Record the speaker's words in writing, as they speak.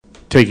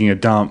taking a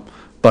dump,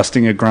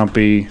 busting a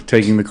grumpy,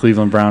 taking the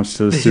Cleveland Browns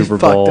to the Super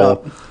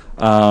Bowl.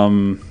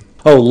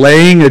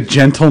 Laying a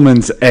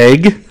gentleman's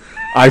egg.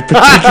 I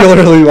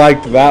particularly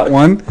liked that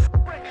one.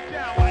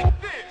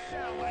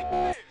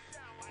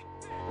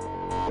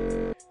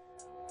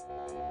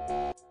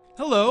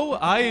 Hello,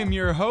 I am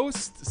your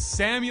host,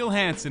 Samuel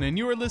Hansen, and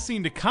you are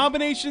listening to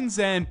Combinations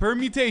and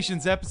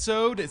Permutations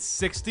episode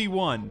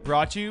 61,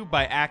 brought to you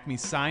by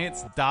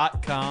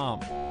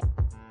acmescience.com.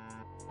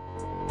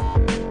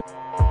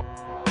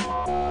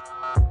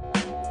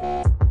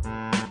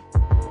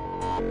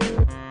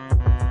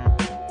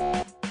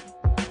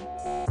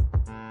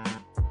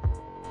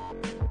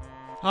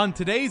 On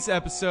today's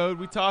episode,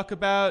 we talk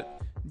about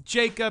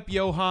Jacob,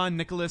 Johann,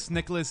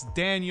 Nicholas,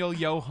 Daniel,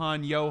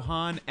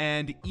 Johann,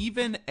 and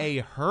even a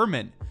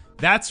Herman.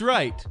 That's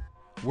right,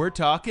 we're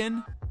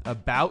talking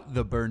about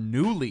the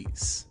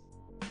Bernoullis.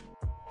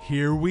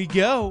 Here we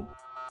go.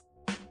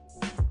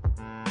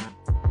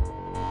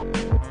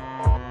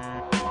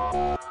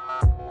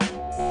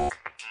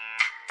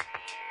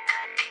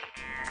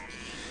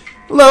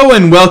 Hello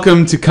and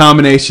welcome to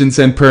Combinations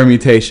and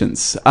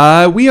Permutations.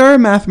 We are a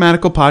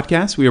mathematical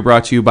podcast. We are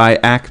brought to you by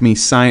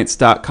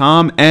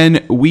acmescience.com,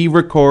 and we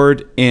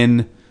record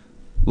in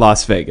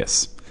Las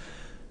Vegas.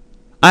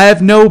 I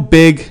have no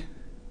big,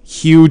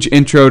 huge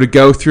intro to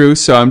go through,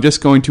 so I'm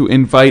just going to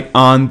invite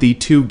on the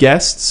two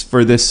guests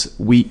for this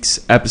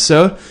week's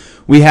episode.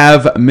 We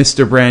have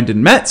Mr.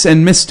 Brandon Metz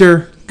and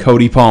Mr.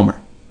 Cody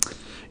Palmer.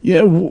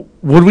 Yeah,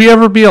 would we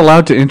ever be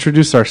allowed to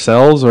introduce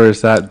ourselves, or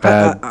is that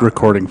bad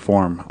recording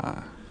form?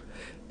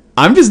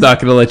 I'm just not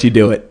going to let you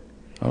do it.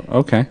 Oh,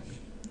 okay.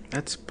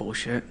 That's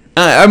bullshit.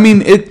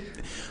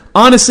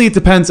 Honestly, it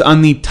depends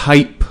on the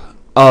type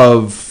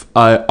of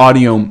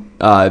audio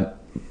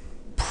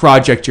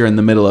project you're in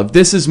the middle of.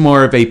 This is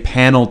more of a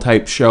panel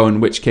type show, in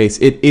which case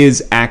it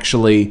is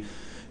actually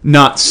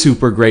not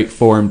super great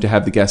form to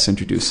have the guests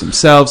introduce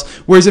themselves.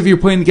 Whereas if you're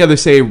putting together,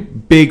 say, a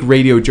big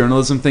radio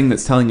journalism thing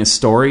that's telling a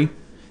story,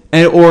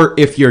 or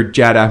if you're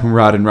Jad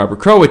Abumrad and Robert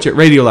Krowich at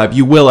Radiolab,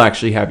 you will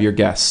actually have your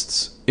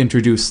guests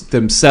introduce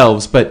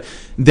themselves, but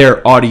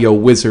they're audio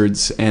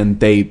wizards and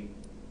they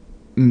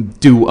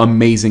do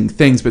amazing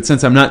things. But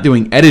since I'm not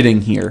doing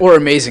editing here, or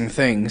amazing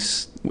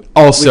things,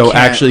 also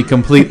actually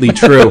completely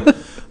true.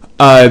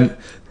 The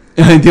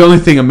only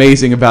thing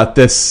amazing about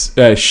this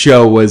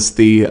show was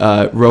the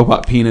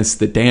Robot Penis,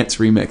 the dance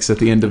remix at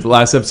the end of the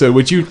last episode,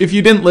 which if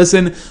you didn't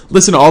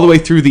listen all the way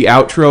through the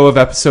outro of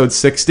episode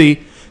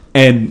 60,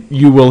 and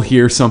you will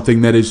hear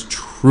something that is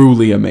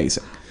truly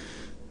amazing.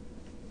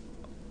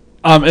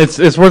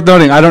 It's worth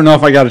noting, I don't know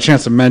if I got a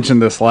chance to mention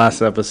this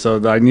last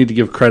episode. I need to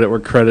give credit where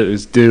credit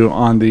is due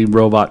on the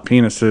robot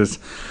penises.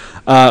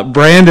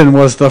 Brandon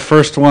was the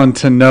first one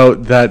to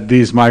note that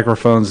these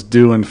microphones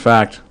do, in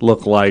fact,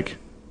 look like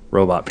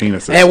robot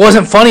penises. And it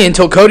wasn't funny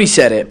until Cody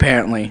said it,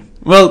 apparently.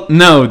 Well,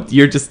 no,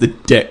 you're just the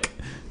dick.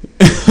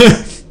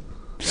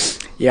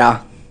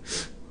 Yeah.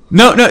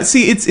 No,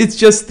 see, it's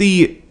just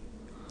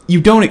you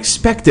don't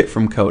expect it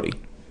from Cody.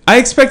 I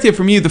expect it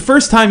from you. The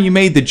first time you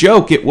made the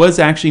joke, it was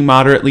actually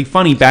moderately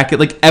funny back at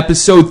like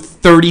episode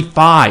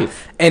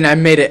 35. And I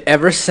made it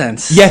ever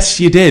since. Yes,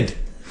 you did.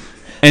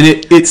 And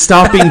it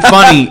stopped being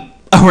funny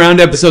around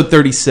episode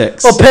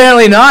 36. Well,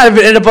 apparently not. I've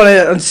ended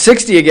up on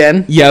 60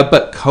 again. Yeah,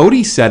 but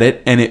Cody said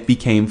it, and it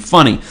became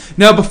funny.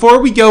 Now, before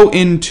we go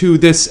into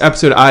this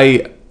episode,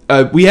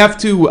 we have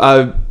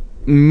to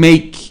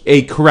make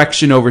a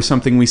correction over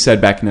something we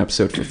said back in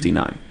episode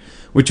 59,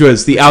 which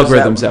was the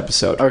algorithms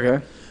episode.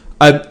 Okay.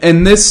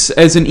 And this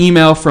is an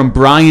email from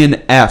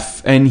Brian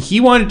F. And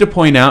he wanted to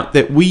point out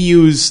that we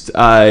used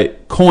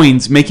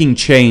coins making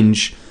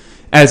change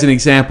as an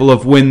example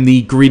of when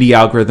the greedy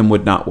algorithm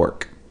would not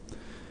work.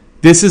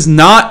 This is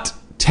not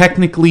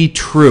technically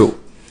true,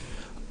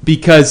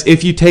 because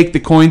if you take the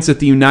coins that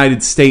the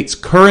United States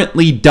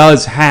currently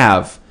does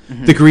have,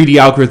 the greedy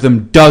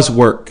algorithm does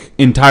work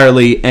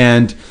entirely.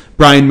 And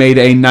Brian made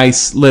a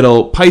nice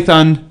little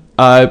Python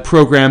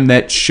program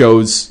that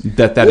shows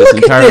that is entirely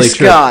true. Look at this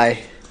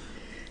guy.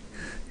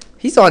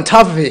 He's on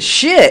top of his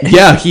shit.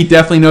 Yeah, he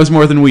definitely knows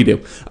more than we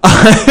do.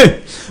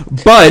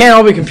 But can't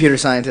all be computer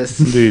scientists.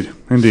 Indeed.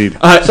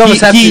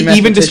 He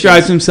even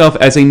describes himself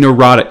as a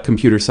neurotic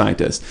computer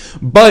scientist.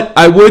 But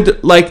I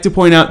would like to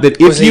point out that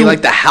if was he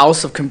like the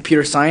house of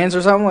computer science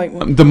or something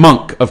like the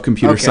monk of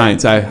computer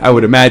science, I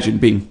would imagine,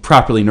 being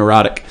properly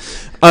neurotic,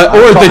 I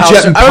would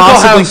call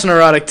House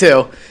neurotic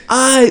too.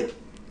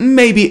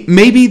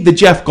 Maybe the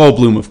Jeff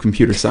Goldblum of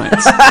computer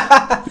science,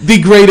 the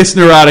greatest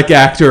neurotic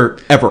actor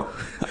ever.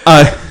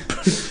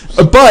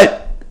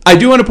 But I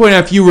do want to point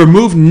out, if you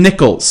remove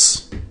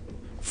nickels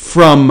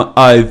from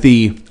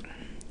the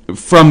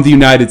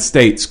United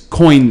States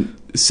coin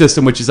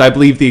system, which is, I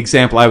believe, the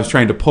example I was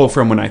trying to pull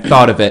from when I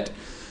thought of it,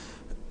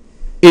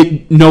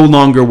 it no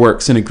longer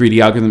works in a greedy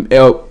algorithm.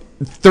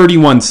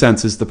 31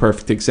 cents is the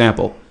perfect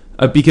example.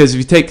 Because if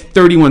you take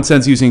 31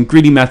 cents using a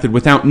greedy method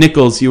without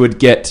nickels, you would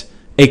get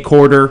a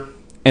quarter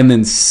and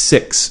then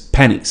 6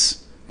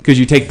 pennies. Because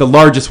you take the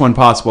largest one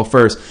possible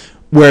first.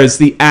 whereas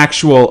the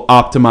actual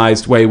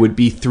optimized way would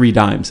be 3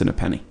 dimes and a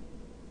penny.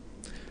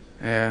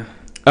 Yeah.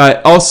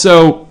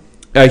 Also,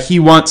 he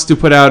wants to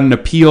put out an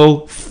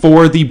appeal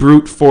for the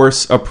brute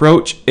force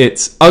approach.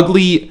 It's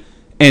ugly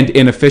and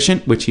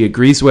inefficient, which he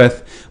agrees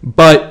with,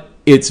 but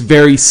it's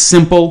very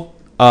simple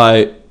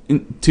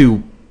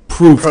to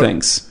prove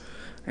things.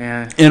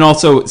 Yeah. And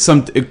also,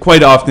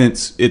 quite often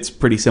it's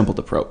pretty simple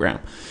to program.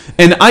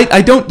 And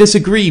I don't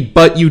disagree,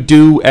 but you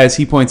do, as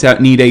he points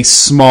out, need a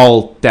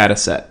small data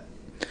set.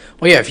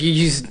 Well, yeah. If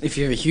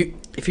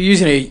you're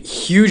using a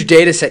huge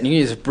data set and you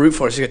use brute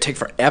force, it's gonna take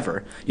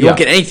forever. You won't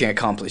get anything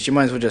accomplished. You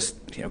might as well just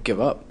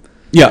give up.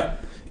 Yeah.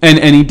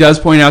 And he does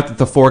point out that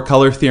the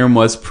 4-color theorem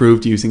was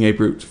proved using a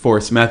brute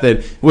force method.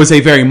 It was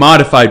a very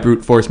modified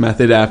brute force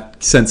method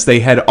since they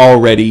had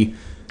already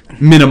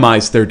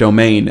minimized their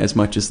domain as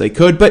much as they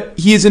could. But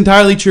he is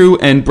entirely true.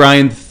 And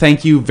Brian,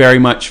 thank you very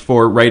much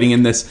for writing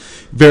in this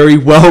very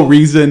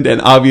well-reasoned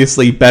and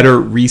obviously better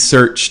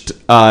researched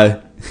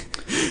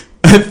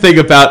thing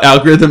about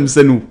algorithms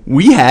than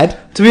we had.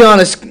 To be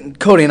honest,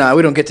 Cody and I,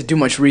 we don't get to do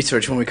much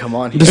research when we come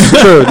on here.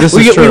 This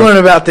is true. We learn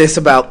about this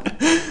about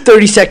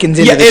 30 seconds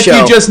into the show.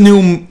 If you just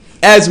knew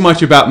as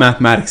much about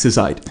mathematics as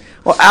I do.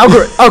 Well,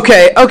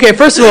 okay.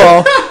 First of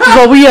all,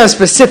 we have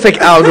specific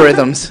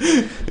algorithms.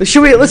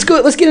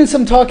 Let's get in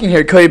some talking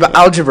here, Cody, about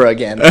algebra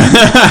again. We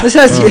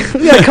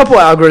got a couple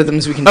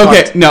algorithms we can talk.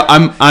 Okay, no,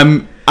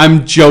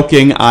 I'm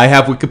joking. I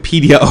have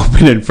Wikipedia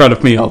open in front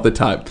of me all the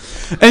time.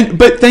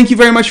 But thank you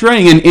very much for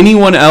writing. And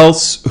anyone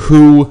else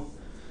who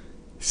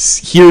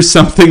hears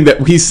something that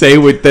we say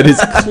that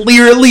is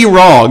clearly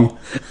wrong,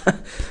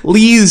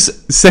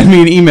 please send me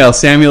an email,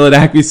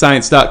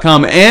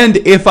 samuel@acmescience.com. And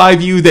if I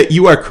view that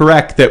you are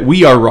correct, that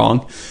we are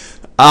wrong,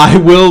 I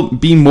will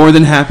be more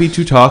than happy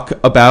to talk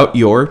about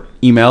your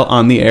email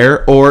on the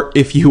air. Or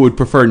if you would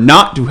prefer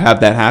not to have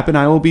that happen,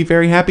 I will be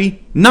very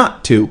happy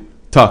not to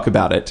talk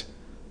about it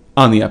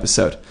on the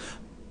episode.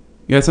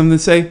 You got something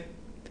to say?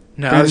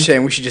 No, I was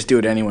saying we should just do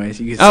it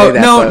anyways. You can say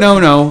that.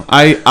 No.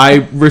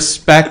 I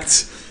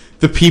respect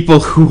the people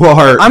who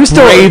are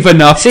brave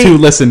enough to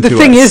listen to us. The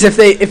thing is, if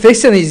they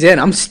send these in,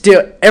 I'm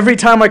still, every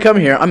time I come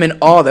here, I'm in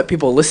awe that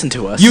people listen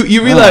to us.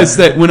 You realize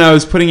that when I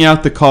was putting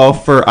out the call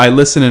for I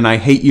listen and I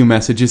hate you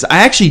messages, I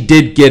actually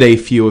did get a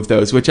few of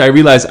those, which I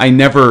realized I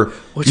never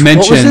mentioned.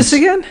 What was this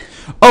again?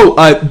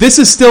 This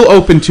is still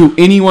open to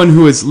anyone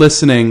who is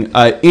listening.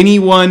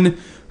 Anyone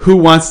who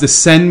wants to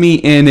send me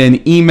in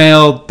an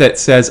email that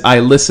says, I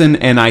listen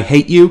and I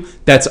hate you.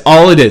 That's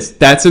all it is.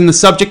 That's in the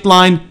subject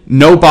line.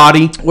 No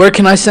body. Where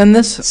can I send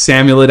this?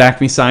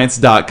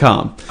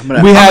 Samuel@acmescience.com. I'm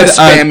gonna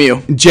spam you.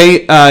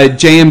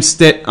 JM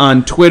Stitt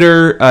on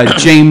Twitter.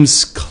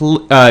 James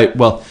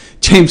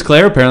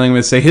Clare, apparently I'm going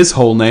to say his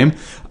whole name.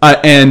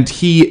 And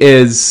he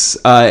is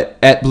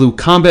at Blue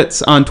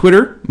Combats on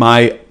Twitter.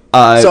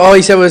 So all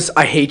he said was,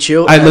 I hate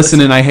you. I listen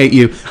and I hate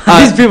you.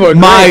 These people are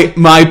great.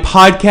 My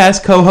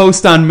podcast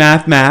co-host on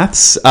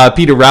Maths,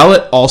 Peter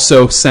Rowlett,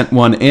 also sent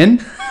one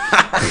in.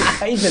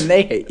 Even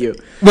they hate you.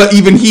 Well,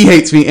 even he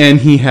hates me,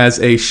 and he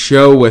has a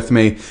show with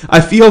me. I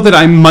feel that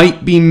I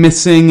might be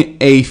missing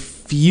a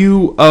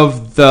few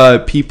of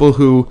the people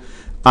who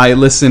I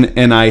listen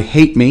and I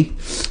hate me.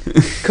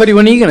 Cody,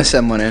 when are you going to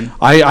send one in?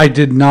 I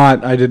did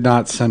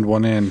not send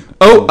one in.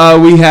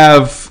 We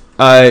have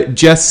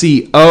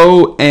Jesse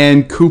O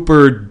and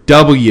Cooper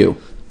W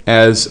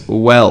as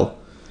well.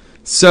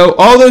 So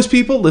all those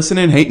people listen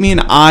and hate me,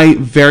 and I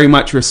very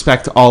much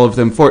respect all of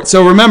them for it.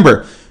 So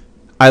remember,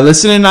 I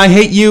listen and I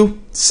hate you.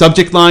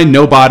 Subject line,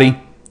 no body.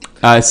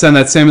 Send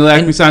that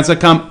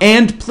Samuel@acmescience.com.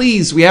 And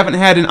please, we haven't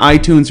had an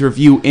iTunes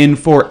review in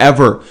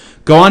forever.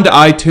 Go on to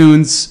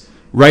iTunes,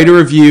 write a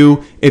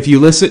review. If you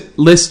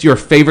list your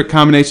favorite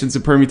combinations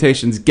and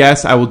permutations,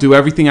 guess. I will do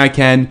everything I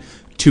can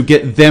to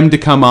get them to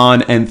come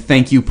on and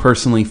thank you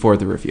personally for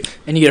the review.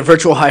 And you get a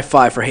virtual high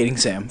five for hating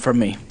Sam from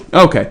me.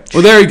 Okay.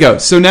 Well, there you go.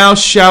 So now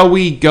shall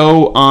we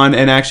go on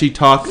and actually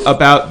talk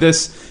about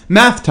this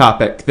math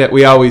topic that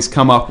we always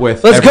come up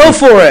with? Let's go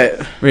for it.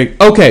 Week.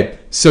 Okay.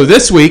 So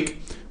this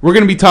week, we're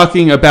going to be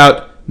talking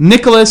about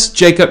Nicholas,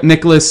 Jacob,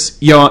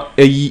 Nicholas,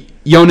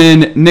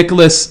 Yonan,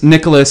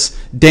 Nicholas,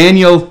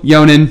 Daniel,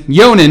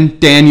 Yonan,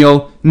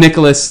 Daniel,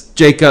 Nicholas,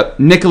 Jacob,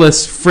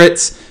 Nicholas,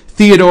 Fritz,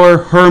 Theodore,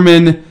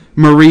 Herman,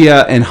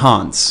 Maria, and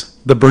Hans.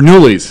 The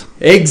Bernoullis.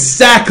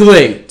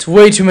 Exactly. It's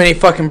way too many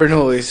fucking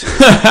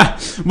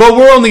Bernoullis. Well,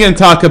 we're only going to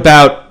talk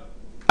about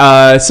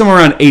somewhere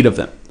around 8 of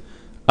them.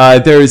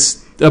 There's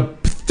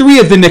 3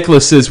 of the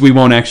Nicholases we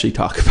won't actually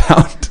talk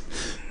about.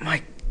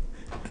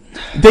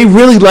 They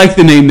really like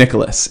the name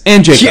Nicholas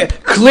and Jacob. Yeah,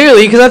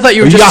 clearly, because I thought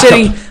you were just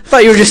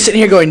sitting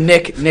here going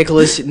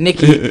Nicholas,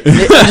 Nicky.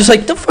 I'm just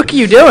like, the fuck are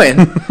you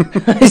doing?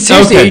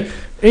 Seriously. Okay.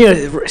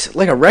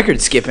 Like a record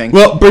skipping.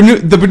 Well,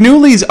 the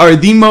Bernoullis are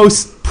the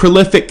most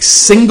prolific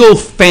single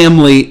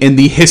family in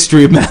the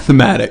history of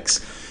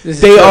mathematics.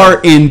 They are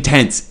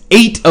intense.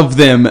 8 of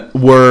them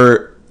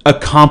were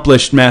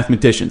accomplished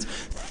mathematicians.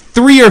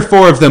 3 or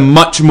 4 of them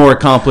much more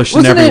accomplished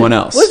than everyone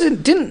else.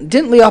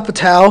 Didn't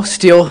L'Hopital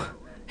steal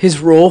his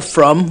role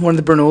from one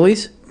of the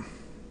Bernoullis?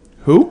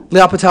 Who?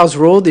 L'Hopital's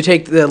rule. You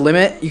take the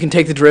limit. You can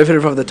take the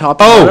derivative of the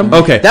top and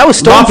bottom. Okay. That was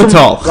stolen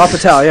L'Hopital. from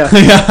L'Hopital, yeah.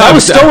 Yeah, That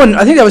was stolen.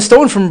 I think that was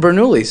stolen from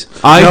Bernoulli's.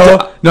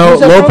 No, Who's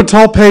that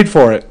L'Hopital paid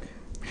for it.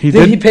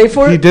 Did he pay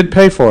for it? He did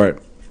pay for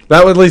it.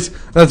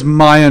 That's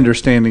my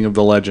understanding of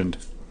the legend.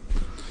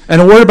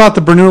 And a word about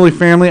the Bernoulli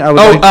family.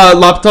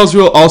 L'Hopital's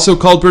rule, also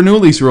called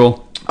Bernoulli's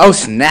rule. Oh,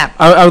 snap.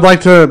 I would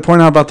like to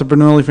point out about the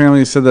Bernoulli family.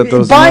 You said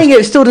that Buying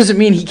it still doesn't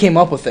mean he came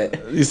up with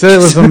it. You said it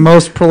was the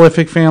most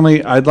prolific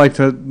family. I'd like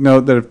to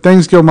note that if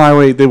things go my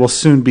way, they will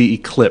soon be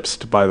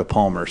eclipsed by the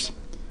Palmers.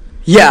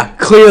 Yeah,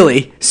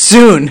 clearly.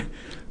 Soon.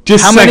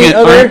 Just How a second. many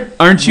other?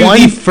 Aren't you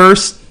the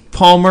first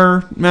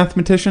Palmer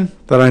mathematician?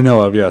 That I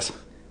know of, yes.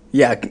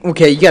 Yeah,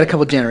 okay, you got a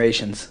couple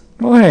generations.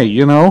 Well, hey,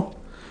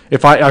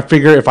 if I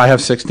figure if I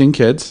have 16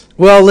 kids.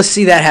 Well, let's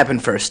see that happen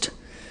first.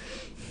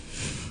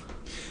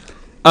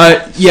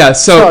 So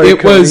Sorry,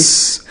 it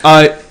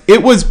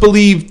was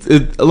believed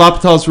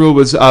L'Hopital's rule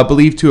was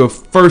believed to have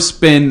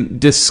first been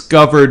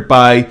discovered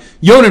by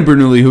Johann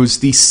Bernoulli, who's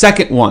the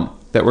second one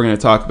that we're going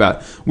to talk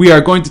about. We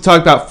are going to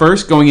talk about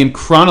first, going in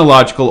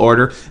chronological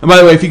order. And by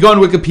the way, if you go on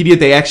Wikipedia,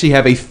 they actually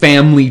have a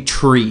family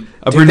tree,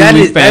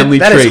 Bernoulli family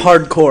tree. That is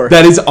hardcore.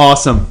 That is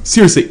awesome.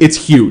 Seriously,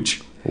 it's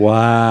huge.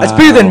 Wow, that's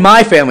bigger than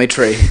my family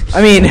tree.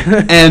 I mean,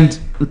 and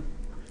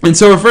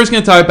so we're first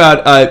going to talk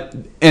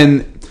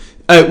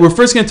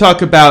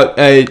about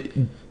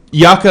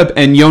Jakob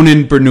and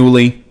Johann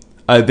Bernoulli.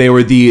 They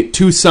were the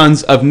two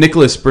sons of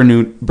Nicholas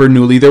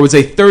Bernoulli. There was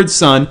a third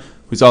son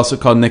who's also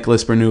called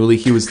Nicholas Bernoulli.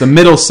 He was the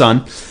middle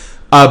son,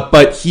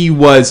 but he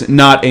was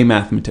not a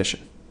mathematician.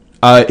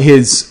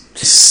 His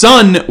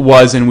son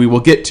was, and we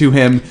will get to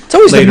him. It's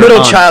always the middle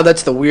on. child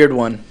that's the weird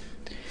one.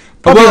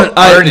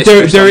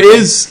 There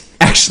is.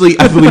 Actually,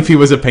 I believe he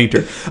was a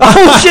painter.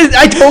 Oh shit!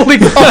 I totally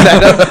thought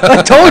that.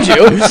 I told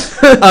you.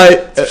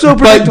 So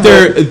but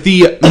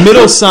the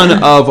middle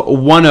son of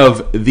one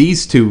of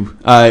these two,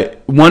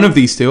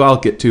 I'll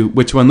get to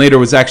which one later,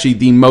 was actually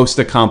the most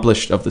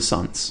accomplished of the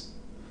sons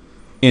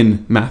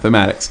in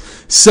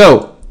mathematics.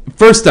 So,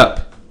 first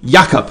up,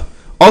 Jakob,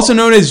 also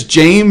known as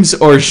James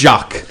or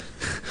Jacques.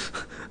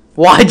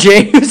 Why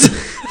James?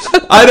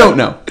 I don't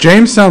know.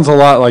 James sounds a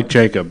lot like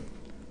Jacob.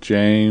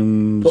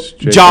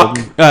 Jacques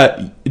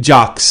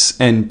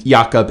and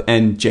Jakob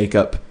and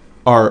Jacob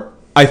are,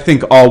 I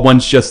think,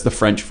 one's just the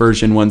French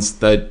version, one's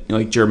the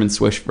German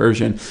Swiss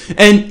version.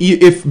 And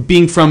if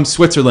being from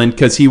Switzerland,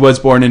 because he was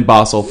born in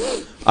Basel,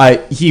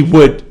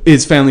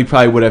 his family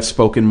probably would have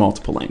spoken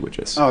multiple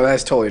languages. Oh,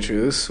 that's totally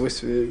true.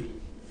 Swiss.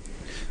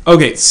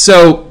 Okay,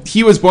 so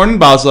he was born in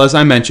Basel, as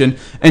I mentioned,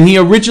 and he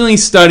originally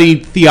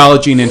studied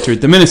theology and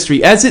entered the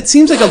ministry. As it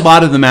seems like a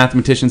lot of the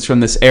mathematicians from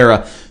this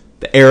era,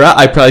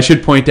 I probably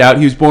should point out,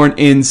 he was born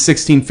in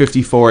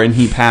 1654 and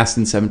he passed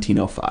in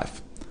 1705.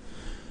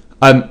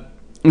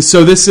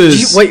 So this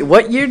is... Wait,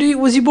 what year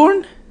was he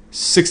born?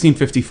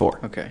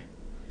 1654. Okay.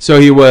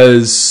 So he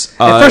was...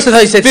 At first I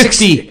thought you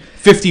said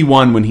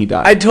 51 when he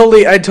died. I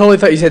totally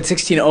thought you said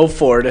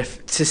 1604 to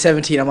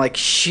 17. I'm like,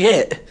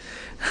 shit.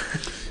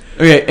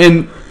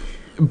 Okay,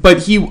 but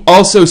he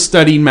also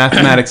studied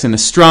mathematics and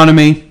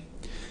astronomy.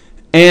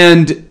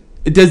 And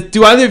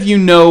do either of you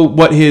know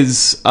what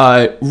his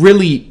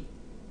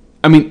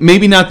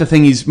maybe not the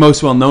thing he's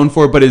most well known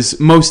for, but his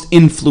most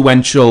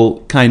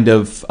influential kind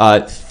of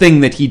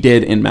thing that he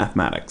did in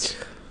mathematics?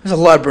 There's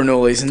a lot of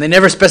Bernoullis, and they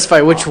never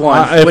specify which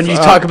one when you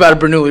talk about a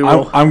Bernoulli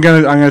rule. I'm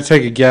gonna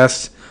take a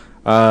guess.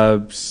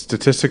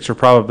 Statistics or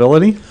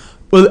probability?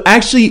 Well,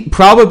 actually,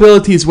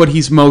 probability is what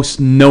he's most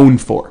known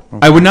for. Okay.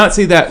 I would not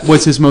say that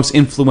was his most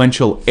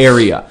influential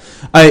area.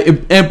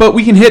 But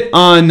we can hit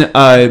on...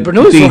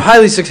 Bernoullis were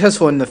highly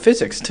successful in the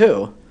physics,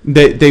 too.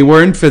 They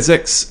were in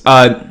physics.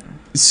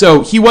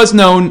 So he was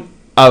known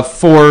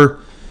for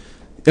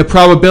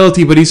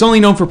probability, but he's only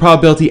known for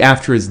probability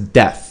after his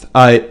death.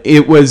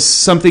 It was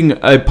something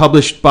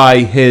published by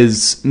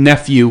his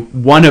nephew,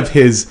 one of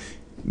his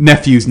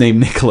nephews named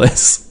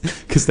Nicholas,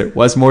 because there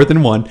was more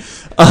than one,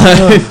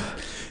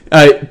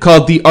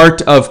 called The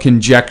Art of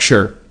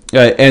Conjecture.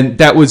 And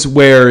that was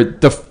where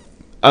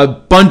a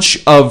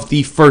bunch of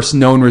the first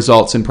known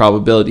results in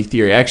probability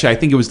theory. Actually, I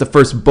think it was the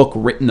first book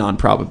written on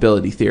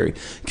probability theory,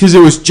 because it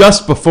was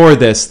just before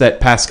this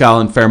that Pascal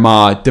and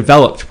Fermat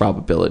developed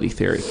probability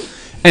theory.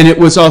 And it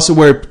was also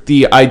where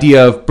the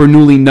idea of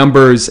Bernoulli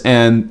numbers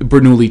and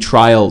Bernoulli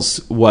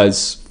trials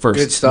was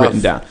first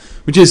written down,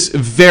 which is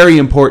very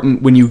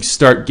important when you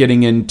start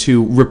getting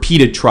into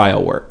repeated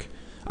trial work.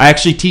 I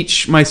actually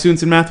teach my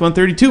students in Math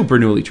 132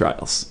 Bernoulli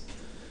trials.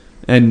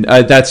 And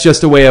that's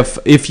just a way of,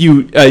 if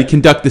you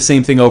conduct the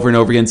same thing over and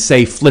over again,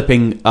 say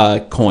flipping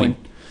a coin,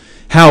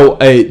 how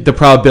the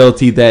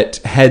probability that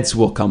heads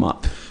will come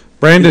up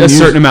a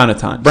certain amount of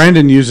time.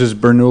 Brandon uses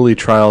Bernoulli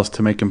trials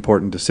to make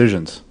important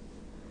decisions.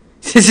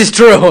 This is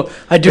true.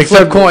 I do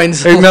flip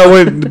coins.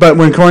 But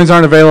when coins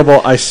aren't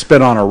available, I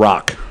spit on a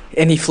rock.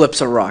 And he flips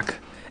a rock.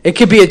 It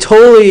could be a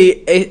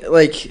totally,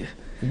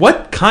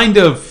 What kind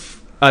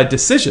of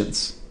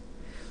decisions?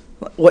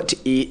 What to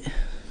eat.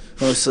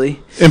 mostly.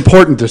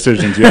 Important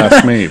decisions, you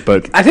ask me,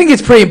 but I think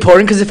it's pretty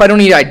important because if I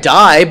don't eat, I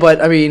die.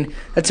 But I mean,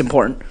 that's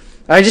important.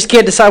 I just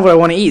can't decide what I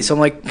want to eat, so I'm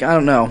like, I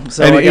don't know.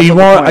 So and I guess you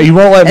won't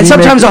let me. And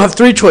sometimes make I'll have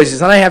 3 choices.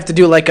 Then I have to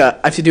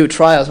do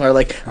trials where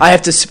I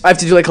have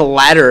to do like a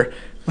ladder,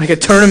 like a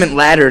tournament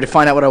ladder to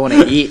find out what I want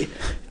to eat.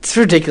 It's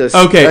ridiculous.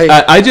 Okay,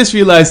 right? I just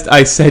realized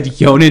I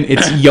said Yonan.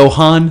 It's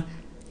Johan,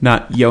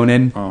 not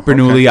Yonan.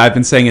 Bernoulli. Okay. I've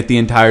been saying it the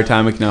entire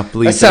time. I cannot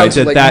believe That I sounds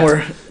did like that.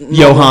 more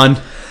Johan.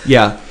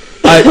 Yeah.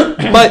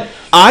 But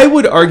I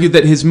would argue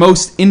that his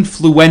most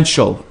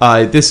influential,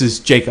 this is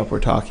Jacob we're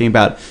talking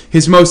about,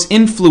 his most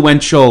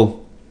influential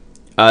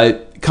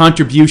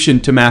contribution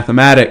to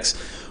mathematics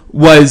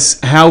was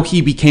how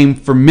he became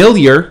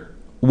familiar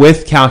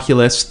with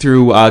calculus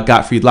through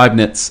Gottfried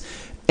Leibniz.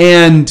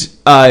 And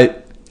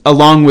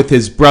along with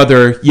his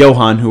brother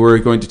Johann, who we're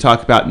going to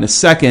talk about in a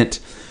second,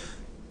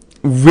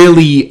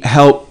 really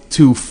helped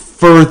to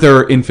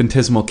further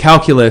infinitesimal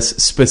calculus,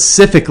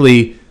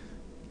 specifically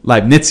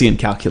Leibnizian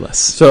calculus.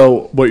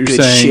 So what you're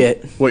Good saying?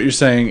 shit. What you're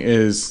saying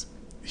is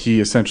he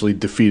essentially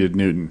defeated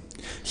Newton.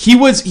 He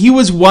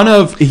was one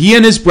of he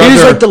and his brother.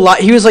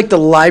 He was like the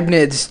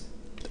Leibniz.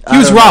 He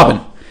was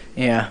Robin.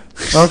 Yeah.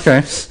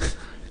 Okay,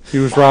 he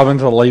was Robin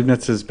to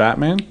Leibniz's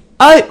Batman.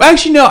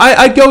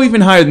 I'd go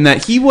even higher than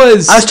that. He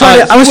was. I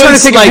was trying to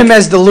think of him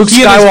as the Luke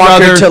he and his Skywalker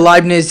brother- to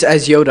Leibniz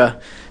as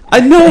Yoda.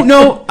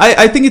 No.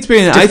 I think it's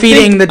brilliant.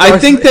 Defeating the I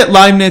Darth- think that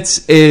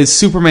Leibniz is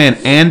Superman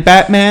and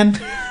Batman,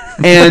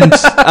 and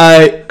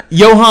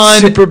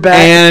Johann Superbat.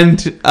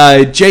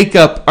 and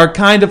Jacob are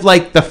kind of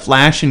like the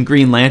Flash and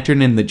Green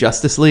Lantern in the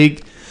Justice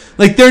League.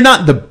 Like, they're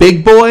not the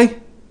big boy,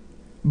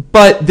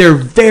 but they're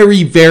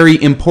very, very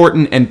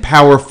important and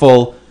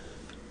powerful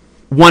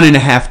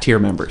 1.5 tier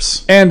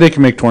members. And they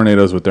can make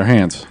tornadoes with their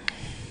hands.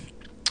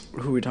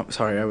 Who are we talking?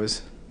 Sorry, I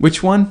was.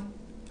 Which one?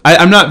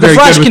 I'm not The very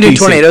Flash good with can do DC.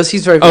 tornadoes.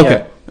 He's very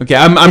Okay. Okay,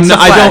 It's the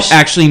I don't Flash.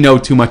 actually know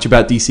too much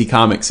about DC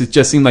Comics. It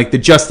just seemed like the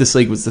Justice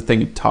League was the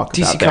thing to talk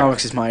about DC there.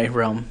 Comics is my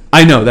realm.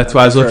 I know, that's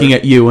why I was looking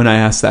at you when I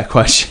asked that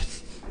question.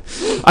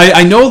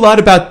 I know a lot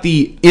about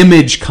the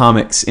Image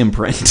Comics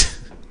imprint.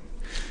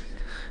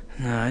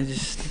 No,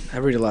 I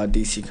read a lot of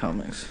DC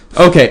Comics.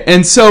 Okay,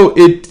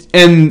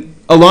 and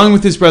along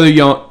with his brother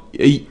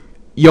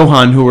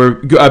Johann, who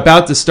we're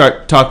about to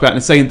talk about in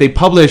a second, they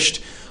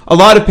published a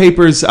lot of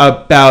papers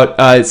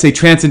about, say,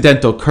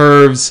 transcendental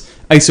curves,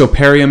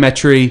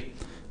 isoperiometry.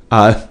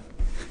 I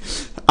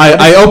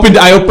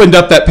opened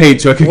up that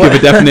page so I could give a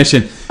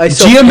definition.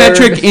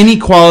 Geometric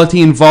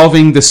inequality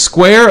involving the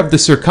square of the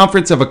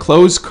circumference of a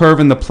closed curve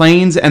in the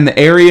planes and the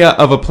area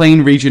of a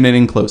plane region it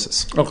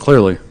encloses. Oh,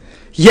 clearly.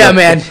 Yeah,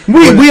 man.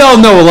 We all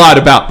know a lot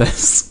about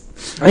this.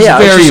 Yeah,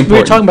 very important. We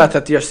were talking about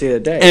that the other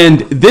day.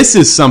 And this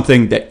is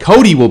something that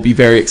Cody will be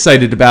very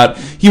excited about.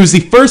 He was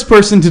the first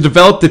person to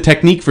develop the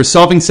technique for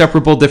solving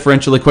separable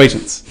differential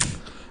equations.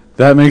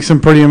 That makes him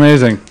pretty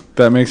amazing.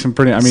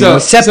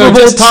 Separable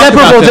just talk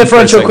about them for a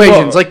differential second.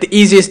 equations, like the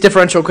easiest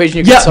differential equation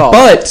you can solve.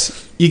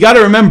 But you got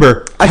to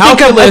remember,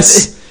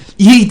 calculus.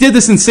 He did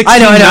this in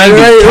 1690. I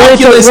know.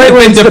 Calculus had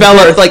been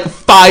developed like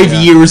 5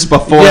 years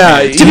before.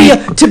 Yeah.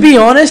 To be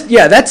honest,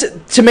 yeah, that's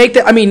to make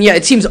that. I mean, yeah,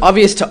 it seems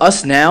obvious to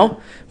us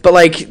now, but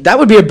like that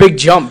would be a big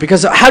jump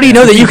because how do you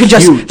know that you can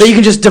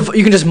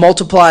just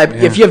multiply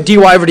if you have dy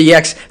over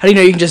dx? How do you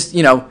know you can just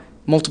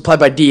multiply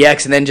by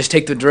dx and then just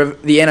take the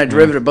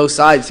antiderivative of both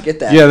sides to get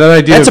that? Yeah, that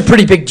idea. That's a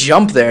pretty big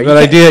jump there. That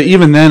idea,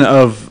 even then,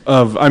 of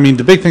I mean,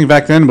 the big thing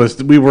back then was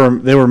they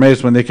were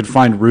amazed when they could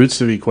find roots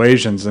of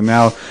equations, and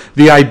now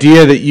the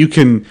idea that you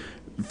can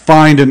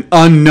find an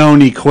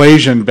unknown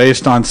equation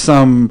based on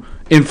some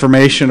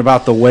information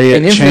about the way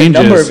it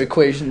changes number of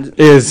equations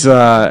is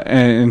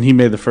and he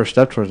made the first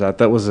step towards that.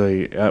 That was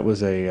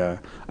a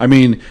I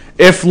mean,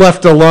 if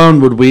left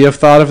alone, would we have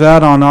thought of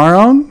that on our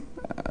own?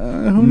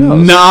 Who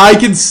knows? No, I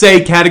can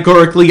say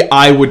categorically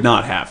I would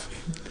not have.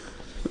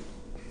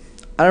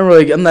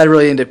 I'm not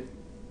really into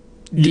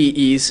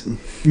DEs.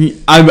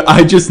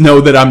 I just know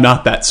that I'm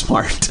not that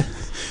smart.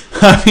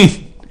 I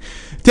mean,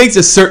 it takes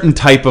a certain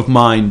type of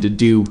mind to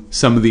do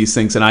some of these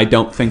things, and I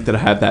don't think that I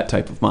have that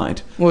type of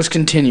mind. Well, it's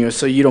continuous,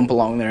 so you don't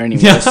belong there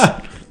anyways.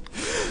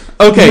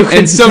 Okay,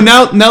 and so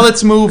now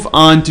let's move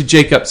on to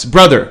Jacob's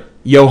brother,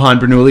 Johann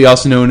Bernoulli,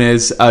 also known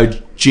as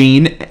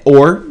Jean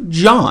or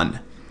John.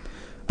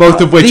 Both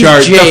of which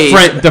are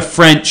the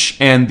French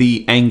and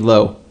the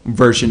Anglo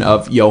version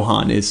of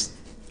Johann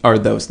are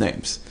those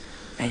names.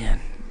 Man,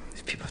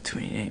 these people have too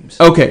many names.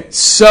 Okay,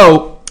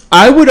 so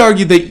I would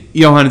argue that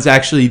Johann is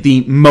actually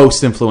the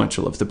most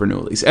influential of the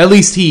Bernoullis. At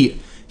least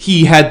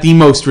he had the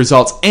most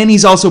results, and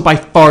he's also by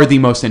far the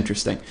most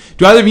interesting.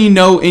 Do either of you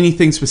know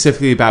anything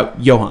specifically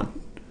about Johann?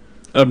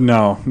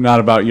 No,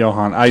 not about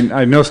Johann.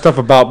 I know stuff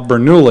about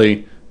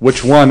Bernoulli.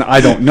 Which one,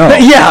 I don't know.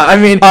 Yeah, I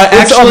mean,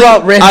 it's all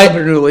about random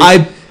Bernoulli.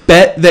 I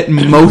bet that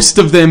most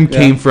of them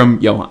came from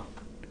Johann.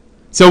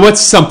 So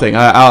what's something?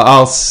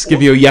 I'll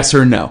give you a yes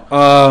or no.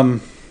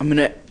 I'm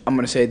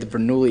gonna say the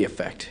Bernoulli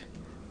effect.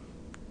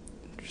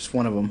 Just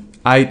one of them.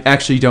 I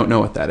actually don't know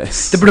what that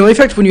is. The Bernoulli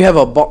effect, when you have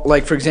a ball,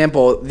 like for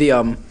example,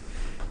 the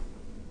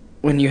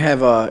when you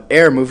have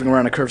air moving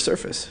around a curved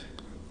surface.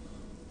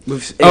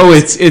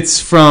 It's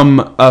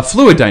from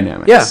fluid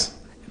dynamics. Yeah.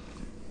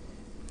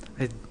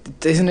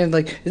 Isn't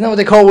that what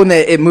they call it when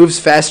it moves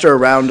faster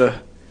around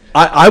a?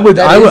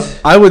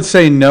 I would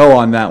say no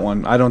on that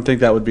one. I don't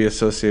think that would be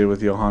associated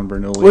with Johann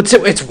Bernoulli.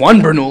 Well, it's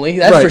one Bernoulli,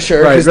 that's Right, for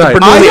sure. right. The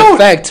Bernoulli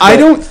effect. I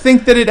don't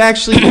think that it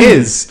actually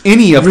is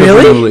any of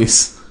Really? the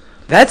Bernoullis.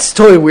 That's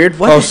totally weird.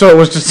 What? Oh, so it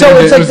was just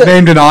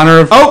named in honor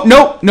of. Oh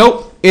no!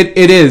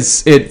 It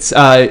is. It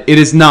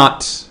is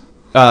not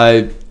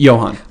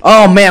Johann.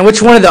 Oh man,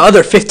 which one of the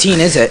other 15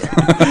 is it?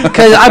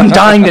 Because I'm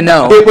dying to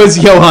know. It was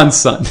Johann's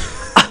son.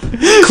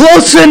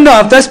 Close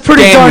enough. That's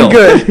pretty Daniel.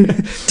 darn good.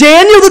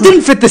 Daniel, that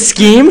didn't fit the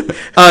scheme.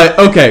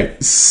 Okay,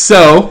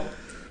 so,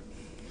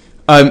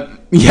 yeah,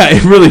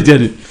 it really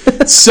didn't.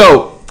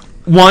 So,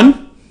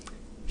 one,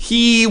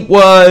 he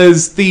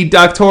was the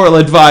doctoral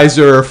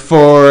advisor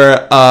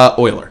for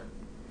Euler.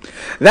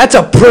 That's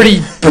a pretty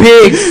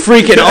big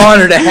freaking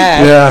honor to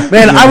have. Yeah.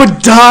 Man, I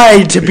would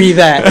die to be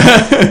that.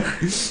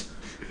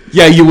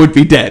 Yeah, you would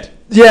be dead.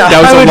 Yeah,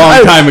 that was a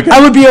long time ago. I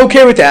would be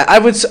okay with that. I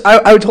would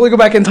totally go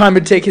back in time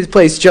and take his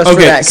place just for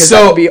that, because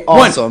that would be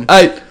awesome.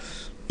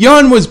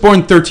 Johann was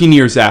born 13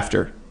 years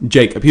after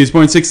Jacob. He was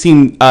born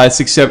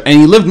 1667, and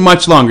he lived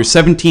much longer,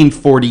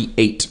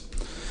 1748.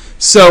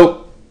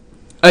 So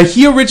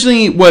he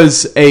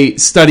originally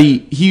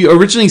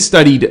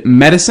studied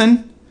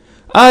medicine.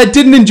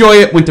 Didn't enjoy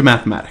it. Went to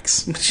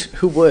mathematics.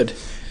 Who would?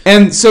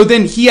 And so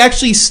then he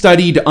actually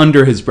studied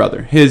under his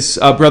brother. His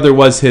brother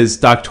was his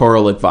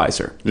doctoral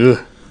advisor.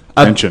 Ugh.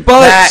 But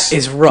that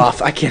is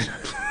rough. I can't.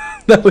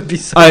 That would be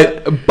so.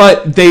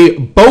 But they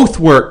both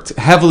worked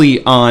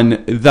heavily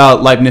on the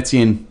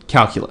Leibnizian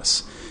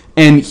calculus,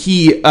 and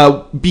he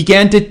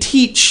began to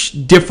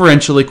teach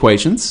differential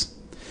equations.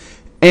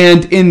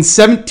 And in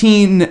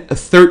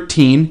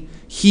 1713,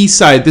 he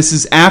sided. This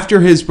is after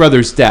his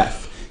brother's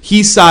death.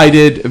 He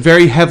sided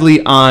very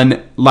heavily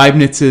on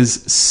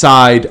Leibniz's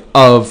side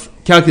of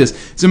calculus.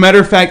 As a matter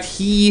of fact,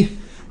 he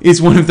is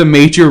one of the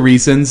major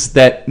reasons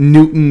that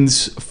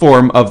Newton's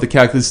form of the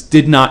calculus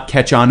did not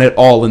catch on at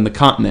all in the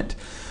continent.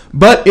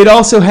 But it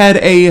also had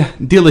a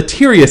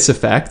deleterious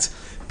effect,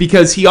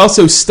 because he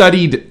also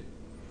studied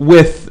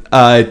with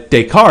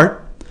Descartes,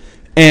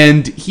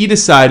 and he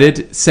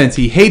decided, since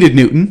he hated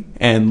Newton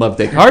and loved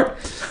Descartes,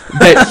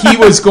 that he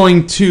was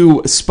going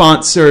to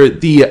sponsor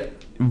the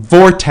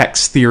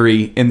vortex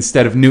theory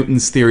instead of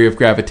Newton's theory of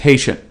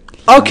gravitation.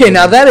 Okay,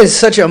 now that is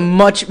such a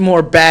much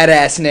more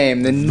badass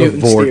name than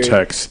Newton's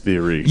vortex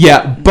theory.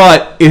 Yeah,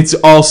 but it's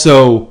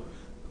also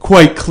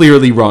quite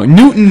clearly wrong.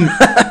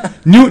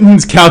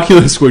 Newton's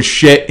calculus was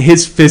shit.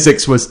 His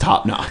physics was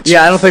top notch.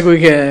 Yeah, I don't think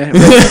we can.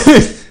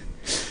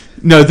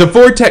 No, the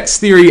vortex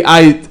theory,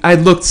 I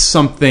looked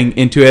something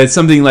into it. It's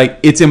something like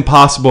it's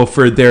impossible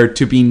for there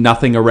to be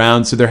nothing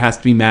around, so there has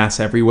to be mass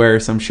everywhere,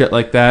 or some shit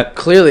like that.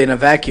 Clearly in a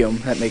vacuum,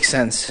 that makes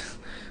sense.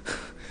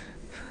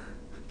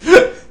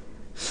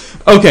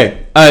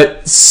 Okay,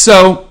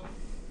 so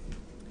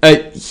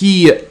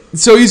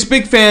he's a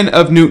big fan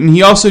of Newton.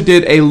 He also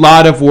did a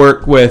lot of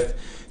work with,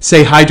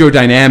 say,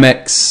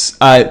 hydrodynamics.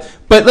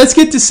 But let's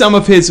get to some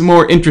of his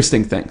more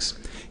interesting things.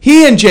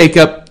 He and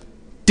Jacob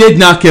did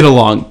not get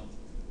along.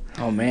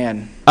 Oh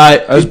man.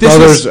 As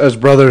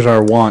brothers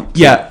are wont.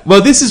 Yeah,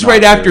 well, this is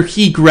right after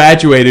he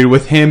graduated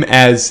with him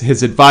as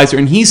his advisor,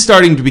 and he's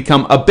starting to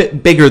become a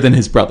bit bigger than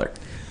his brother.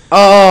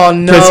 Oh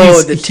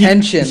no, the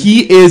tension.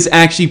 He is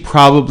actually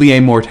probably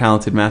a more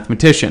talented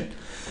mathematician.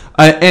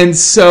 And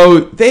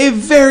so they're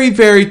very,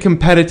 very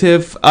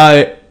competitive.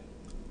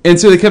 And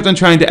so they kept on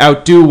trying to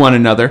outdo one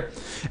another.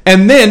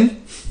 And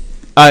then,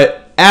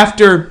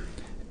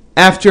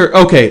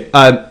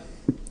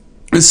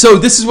 so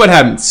this is what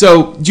happened.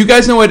 So do you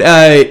guys know what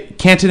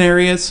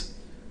catenary is?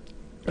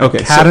 Okay,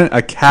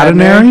 a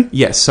catenary?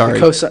 Yes, sorry.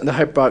 The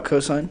hyperbolic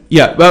cosine?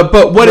 Yeah,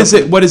 but what is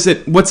it?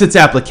 What's its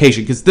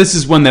application? Because this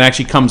is one that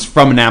actually comes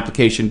from an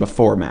application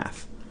before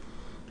math.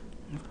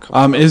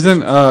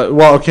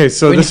 Okay,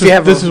 so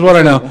this is what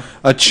I know.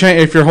 A chain,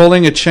 if you're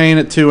holding a chain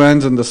at two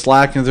ends and the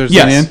slack and there's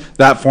an end,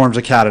 that forms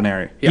a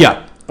catenary.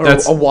 Yeah. Or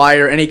a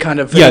wire, any kind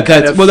of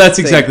that's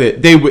exactly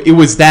it. It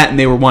was that, and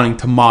they were wanting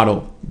to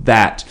model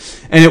that.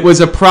 And it was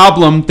a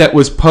problem that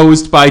was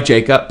posed by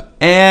Jacob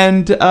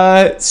and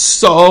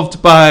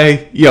solved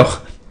by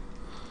Johann.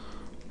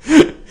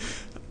 It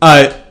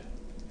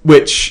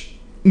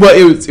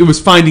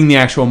was finding the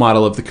actual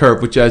model of the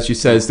curve, which, as you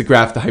said, is the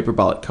graph of the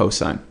hyperbolic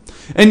cosine.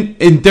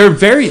 And they're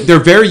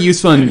very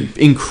useful and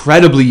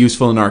incredibly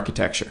useful in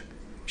architecture.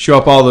 Show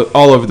up all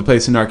over the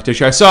place in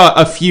architecture. I saw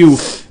a few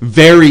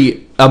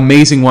very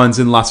amazing ones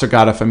in La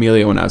Sagrada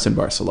Familia when I was in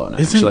Barcelona.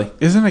 Isn't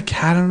a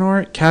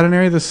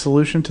catenary the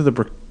solution to the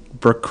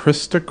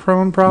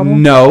brachistochrone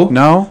problem?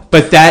 No.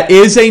 But that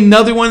is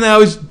another one that I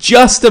was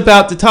just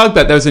about to talk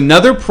about. That was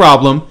another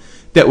problem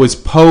that was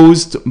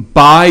posed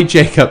by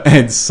Jacob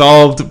and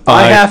solved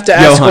by I have to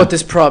ask Johann. what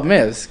this problem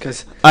is,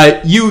 because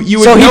you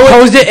would so he know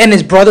posed it and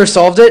his brother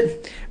solved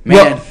it.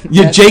 Man,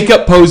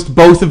 Jacob posed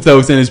both of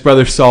those and his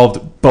brother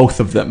solved both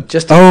of them.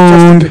 Just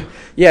to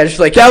Yeah, just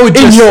like That would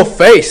in just- your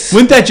face.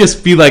 Wouldn't that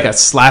just be like a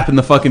slap in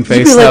the fucking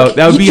face? He'd be like-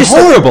 That would be he'd just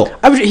horrible.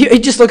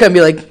 He'd just look at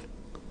me like,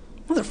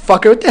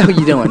 motherfucker, what the hell are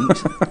you doing?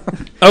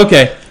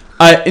 Okay.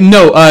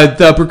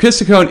 The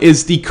brachistocone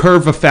is the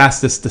curve of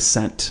fastest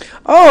descent.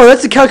 Oh,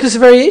 that's the calculus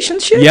of variation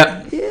shit?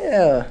 Yep.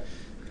 Yeah.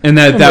 And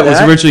that was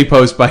that. originally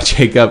posed by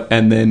Jacob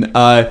and then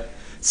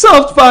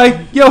solved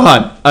by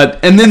Johann.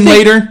 And then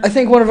later... I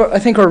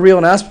think our real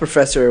NAS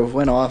professor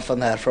went off on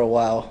that for a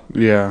while.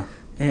 Yeah.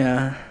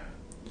 Yeah.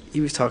 He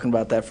was talking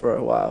about that for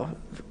a while.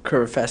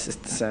 Curve of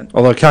fastest descent.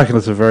 Although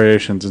calculus of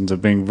variations ends up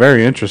being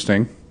very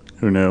interesting.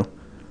 Who knew?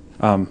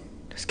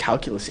 There's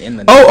calculus in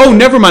the Oh,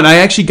 never mind. I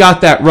actually got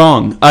that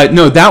wrong.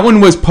 No, that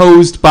one was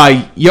posed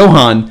by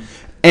Johann,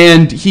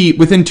 and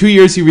within 2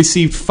 years he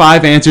received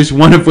 5 answers,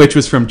 one of which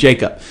was from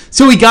Jacob.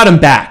 So he got him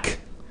back.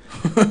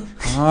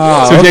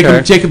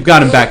 Okay. Jacob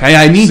got him back.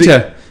 I need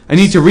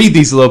to read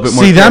these a little bit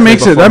more. See, that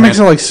makes it beforehand.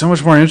 like so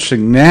much more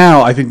interesting.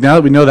 Now, I think now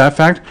that we know that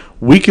fact,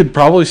 we could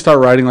probably start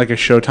writing like a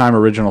Showtime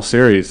original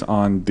series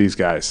on these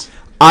guys.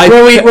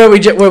 Will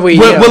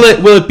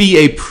it be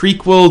a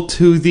prequel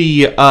to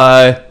the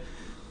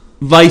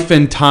Life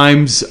and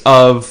Times in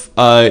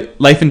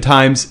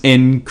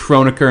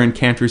Kronecker and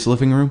Cantor's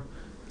living room?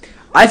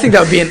 I think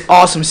that would be an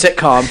awesome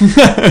sitcom.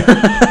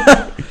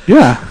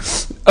 Yeah.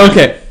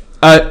 Okay.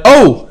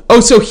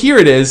 So here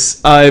it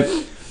is.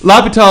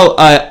 L'Hôpital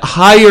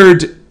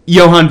hired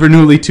Johann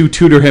Bernoulli to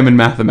tutor him in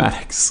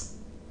mathematics.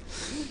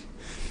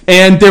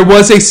 And there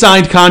was a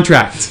signed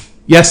contract.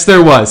 Yes,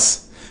 there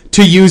was.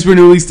 To use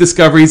Bernoulli's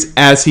discoveries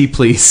as he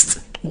pleased.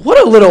 What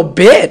a little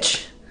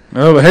bitch.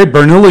 Oh, but hey,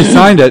 Bernoulli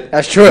signed it.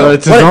 That's true. So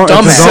it's his What a own, it's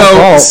his dumbass. own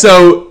fault.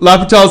 So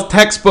L'Hôpital's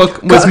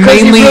textbook was 'Cause he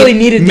mainly really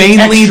needed the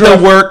extra-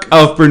 the work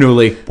of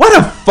Bernoulli. What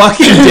a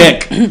fucking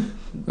dick!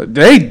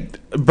 Hey,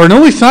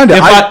 Bernoulli signed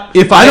it.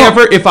 If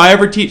I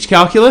ever teach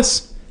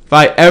calculus,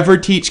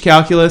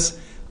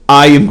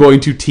 I am going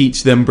to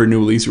teach them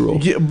Bernoulli's rule.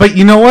 Yeah, but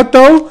you know what,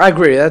 though? I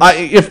agree.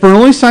 If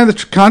Bernoulli signed the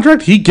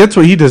contract, he gets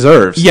what he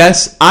deserves.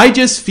 Yes, I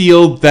just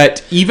feel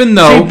that even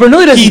though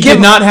Bernoulli doesn't he give-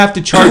 did not have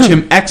to charge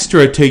him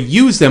extra to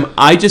use them,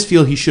 I just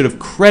feel he should have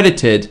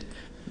credited.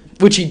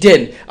 Which he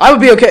did. I would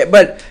be okay,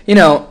 but,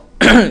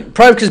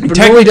 probably because Bernoulli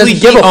Technically,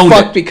 doesn't give he a owned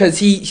fuck it. because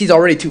he's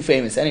already too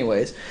famous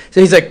anyways. So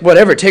he's like,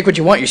 whatever, take what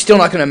you want. You're still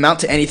not going to amount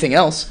to anything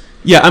else.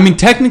 Yeah, I mean,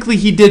 technically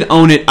he did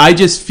own it. I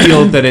just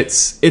feel that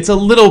it's a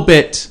little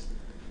bit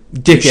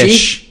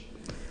dickish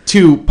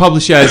to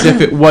publish it as if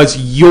it was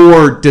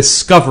your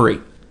discovery.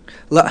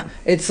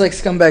 It's like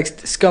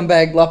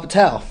scumbag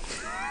L'Hôpital.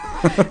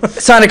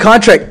 Sign a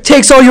contract,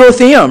 takes all your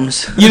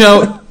theorems. You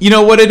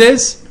know what it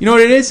is? You know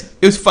what it is?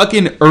 It was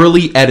fucking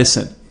early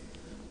Edison.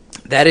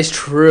 That is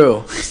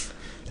true.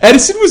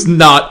 Edison was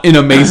not an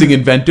amazing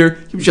inventor.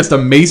 He was just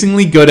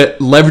amazingly good at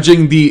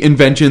leveraging the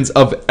inventions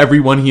of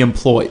everyone he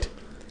employed.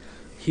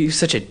 He was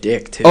such a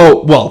dick, too.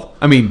 Oh, well,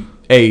 I mean,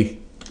 a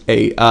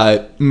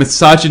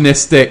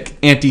misogynistic,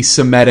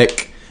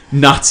 anti-Semitic,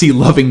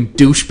 Nazi-loving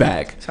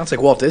douchebag. Sounds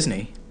like Walt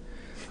Disney.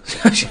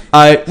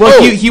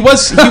 He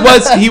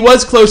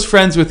was close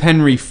friends with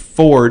Henry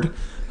Ford,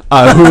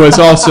 who was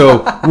also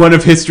one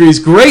of history's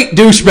great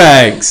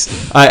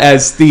douchebags,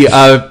 as the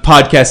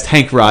podcast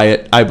Hank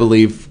Riot, I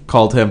believe,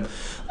 called him.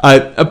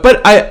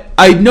 But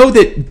I know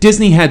that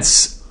Disney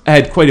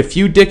had quite a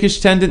few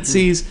dickish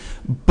tendencies,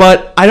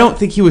 but I don't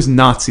think he was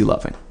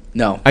Nazi-loving.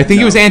 No. I think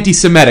he was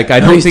anti-Semitic.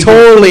 He's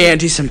totally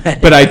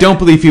anti-Semitic. But I don't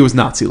believe he was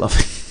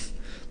Nazi-loving.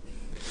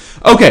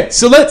 Okay,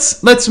 so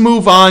let's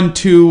move on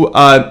to...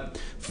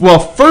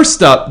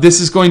 first up, this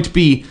is going to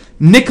be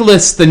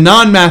Nicholas, the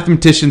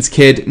non-mathematician's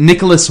kid,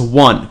 Nicholas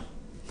 1.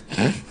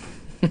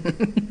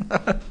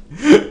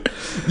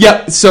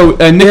 Yeah, so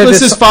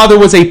Nicholas's father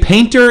was a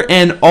painter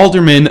and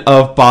alderman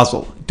of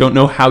Basel. Don't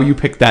know how you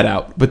picked that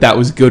out, but that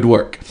was good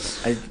work.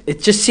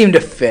 It just seemed to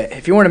fit.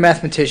 If you weren't a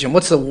mathematician,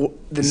 what's the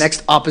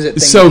next opposite thing?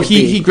 So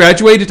he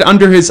graduated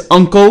under his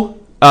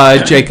uncle,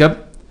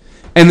 Jacob,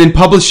 and then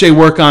published a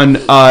work on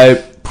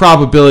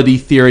probability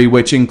theory,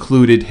 which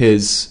included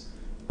his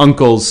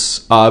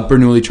uncle's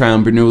Bernoulli trial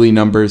and Bernoulli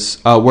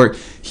numbers work.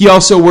 He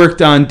also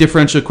worked on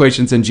differential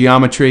equations and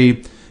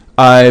geometry,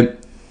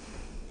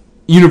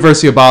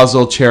 University of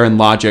Basel chair in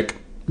logic.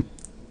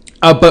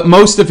 But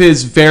most of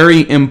his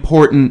very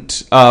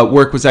important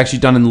work was actually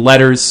done in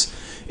letters,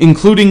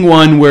 including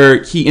one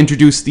where he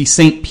introduced the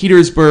St.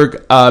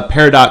 Petersburg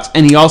paradox,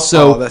 and he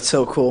also that's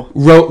so cool.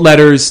 wrote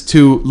letters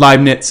to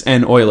Leibniz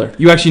and Euler.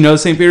 You actually know the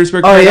St.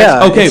 Petersburg paradox?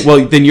 Yeah. Okay,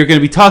 well, then you're going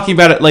to be talking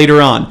about it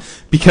later on,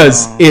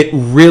 because it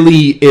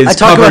really is I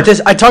talk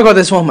about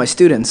this one with my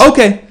students.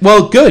 Okay,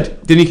 well, good.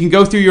 Then you can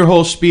go through your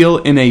whole spiel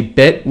in a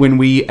bit when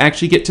we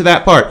actually get to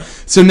that part.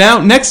 So now,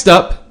 next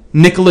up,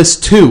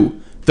 Nicholas II,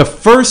 the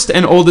first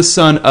and oldest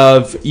son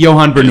of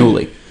Johann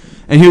Bernoulli.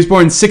 And he was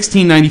born in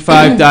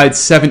 1695, died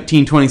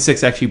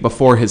 1726, actually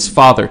before his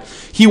father.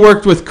 He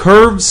worked with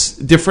curves,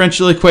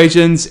 differential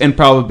equations, and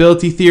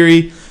probability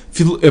theory,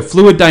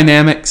 fluid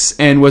dynamics,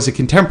 and was a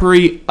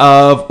contemporary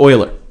of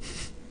Euler.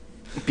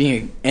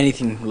 being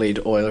anything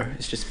related to Euler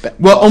is just bad.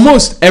 Well,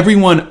 almost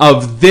everyone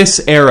of this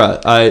era,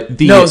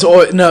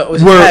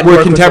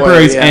 were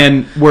contemporaries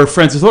and were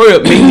friends with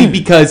Euler, mainly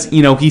because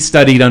he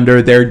studied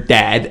under their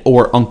dad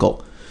or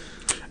uncle.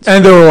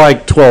 And there were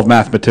like 12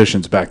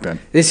 mathematicians back then.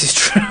 This is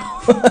true.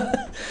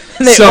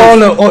 And they all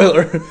know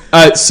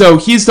Euler. So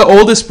he's the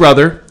oldest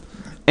brother,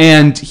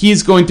 and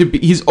he's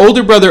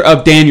older brother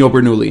of Daniel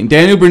Bernoulli. And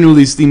Daniel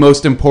Bernoulli is the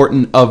most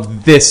important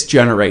of this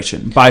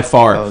generation, by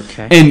far.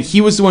 Okay. And he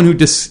was the one who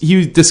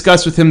he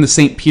discussed with him the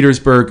St.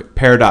 Petersburg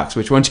paradox,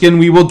 which once again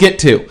we will get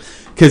to,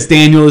 because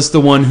Daniel is the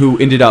one who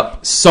ended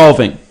up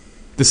solving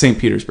the St.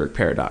 Petersburg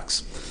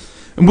paradox,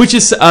 which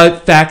is a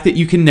fact that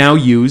you can now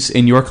use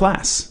in your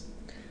class.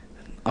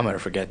 I'm going to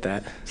forget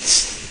that.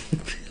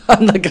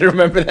 I'm not going to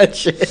remember that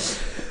shit.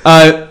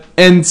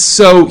 And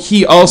so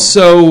he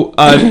also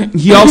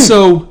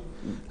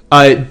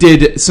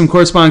did some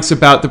correspondence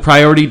about the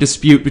priority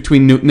dispute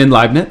between Newton and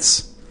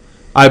Leibniz.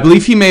 I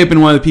believe he may have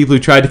been one of the people who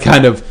tried to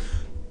kind of,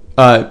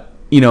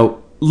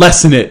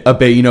 lessen it a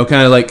bit.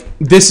 Kind of like,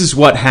 this is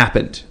what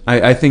happened.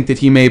 I think that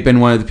he may have been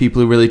one of the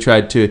people who really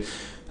tried to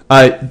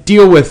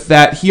deal with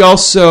that. He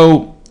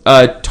also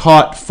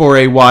taught for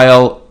a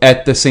while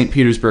at the St.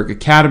 Petersburg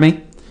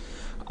Academy,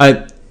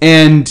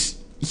 and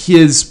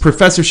his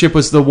professorship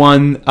was the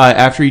one,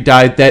 after he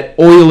died, that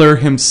Euler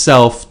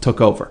himself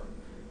took over.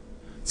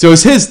 So it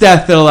was his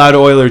death that allowed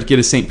Euler to get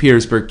a St.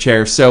 Petersburg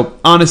chair. So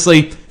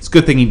honestly, it's a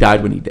good thing he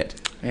died when he did.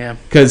 Yeah.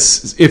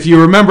 Because if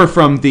you remember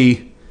from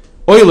the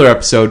Euler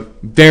episode,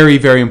 very,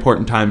 very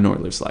important time in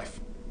Euler's life.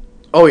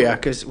 Oh, yeah,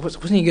 because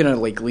wasn't he going to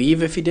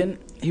leave if he didn't?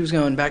 He was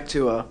going back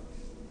to...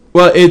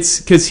 Well, it's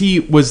because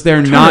he was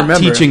there not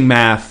teaching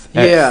math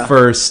at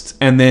first,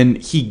 and then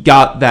he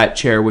got that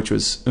chair, which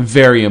was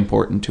very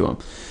important to him.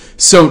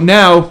 So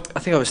now... I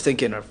think I was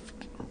thinking of...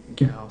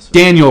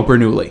 Daniel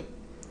Bernoulli.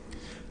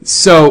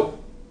 So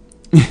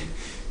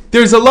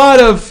there's a lot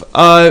of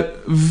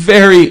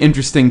very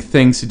interesting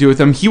things to do with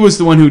him. He was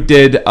the one who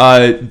did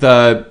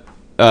the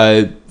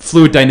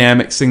fluid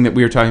dynamics thing that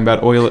we were talking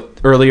about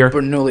earlier.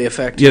 Bernoulli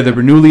effect. Yeah, the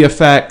Bernoulli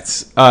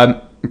effect.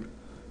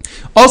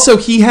 Also,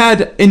 he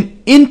had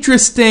an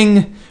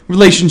interesting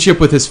relationship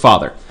with his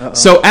father. Uh-oh.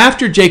 So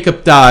after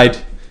Jacob died,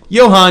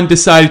 Johann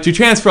decided to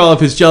transfer all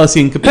of his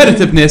jealousy and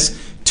competitiveness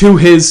to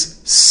his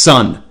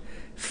son.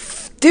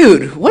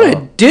 Dude, what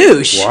a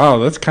douche. Wow,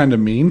 that's kind of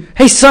mean.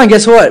 Hey, son,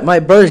 guess what? My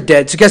brother's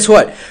dead, so guess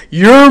what?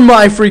 You're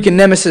my freaking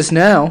nemesis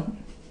now.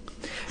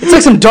 It's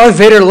like some Darth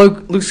Vader,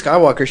 Luke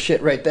Skywalker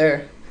shit right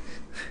there.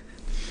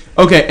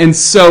 Okay, and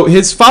so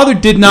his father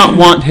did not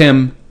want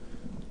him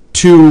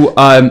to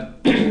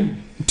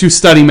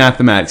study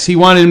mathematics. He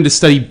wanted him to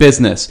study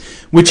business,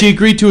 which he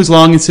agreed to as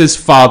long as his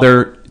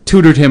father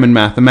tutored him in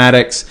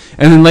mathematics,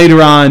 and then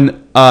later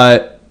on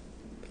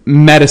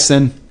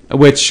medicine,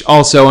 which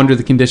also under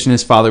the condition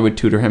his father would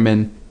tutor him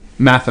in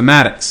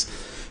mathematics.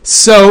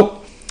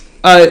 So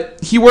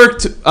he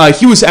worked.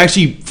 He was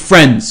actually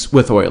friends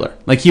with Euler.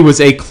 Like, he was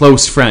a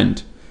close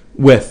friend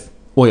with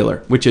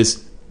Euler, which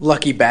is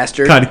lucky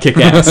bastard. Kind of kick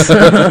ass.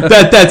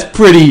 That's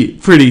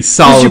pretty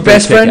solid. Who's your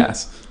best friend?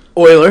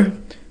 Euler.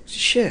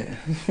 Shit.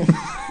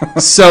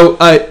 So,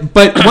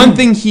 but one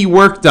thing he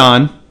worked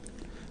on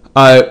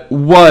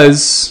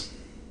was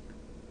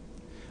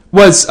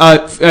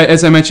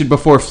as I mentioned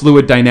before,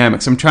 fluid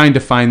dynamics. I'm trying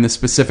to find the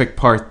specific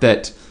part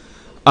that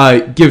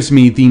gives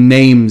me the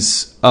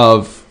names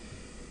of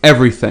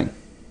everything.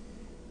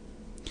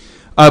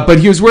 But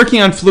he was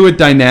working on fluid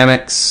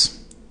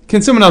dynamics.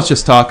 Can someone else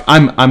just talk?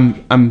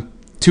 I'm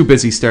too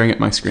busy staring at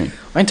my screen.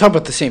 I can talk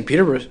about the St.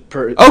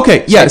 Petersburg.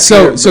 Okay, yeah.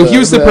 So he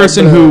was the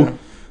person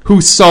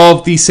who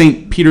solved the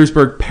St.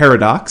 Petersburg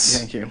paradox.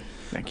 Thank you.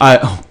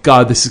 Oh,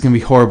 God, this is going to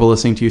be horrible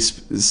listening to you.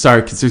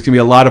 Sorry, because there's going to be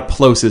a lot of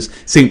plosives.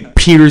 St.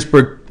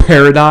 Petersburg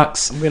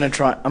paradox. Just because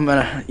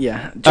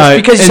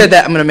you said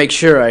that, I'm going to make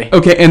sure I...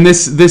 Okay, and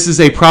this is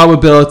a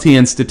probability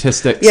and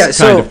statistics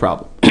kind of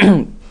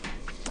problem.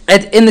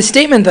 In the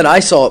statement that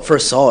I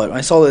first saw it,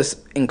 I saw this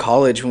in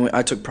college when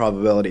I took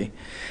probability.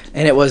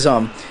 And it was,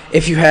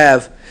 if you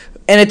have...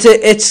 And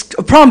it's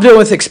a problem dealing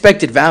with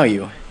expected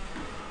value.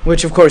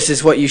 Which, of course,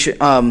 is what you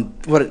should,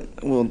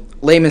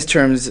 layman's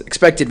terms,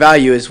 expected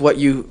value is what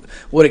you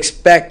would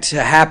expect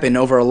to happen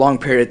over a long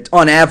period,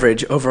 on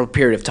average, over a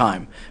period of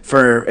time.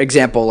 For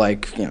example,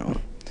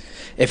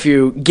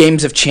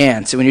 games of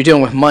chance, when you're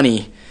dealing with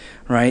money,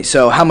 right?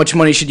 So how much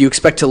money should you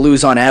expect to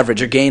lose on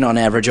average or gain on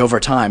average over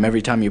time,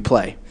 every time you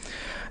play?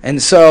 And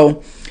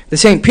so the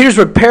St.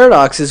 Petersburg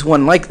paradox is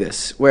one like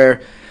this, where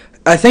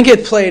I think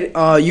it played,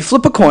 you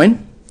flip a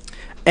coin,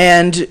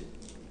 and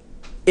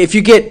if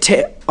you get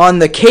on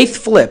the kth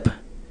flip,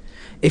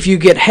 if you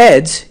get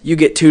heads, you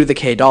get 2 to the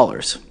k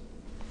dollars.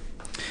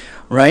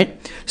 Right?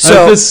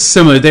 So this is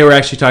similar. They were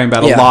actually talking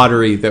about a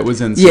lottery that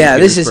was in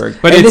St. Petersburg.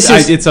 But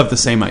it's of the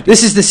same idea.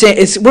 This is the same.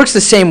 It works the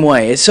same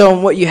way. So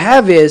what you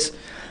have is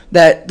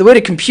that the way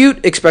to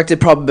compute expected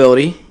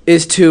probability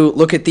is to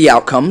look at the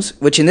outcomes,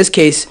 which in this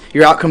case,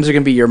 your outcomes are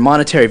going to be your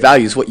monetary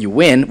values, what you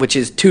win, which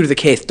is 2 to the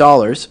kth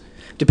dollars,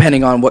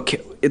 depending on the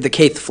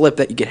kth flip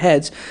that you get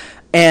heads.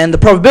 and the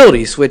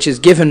probabilities, which is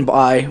given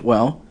by,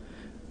 well,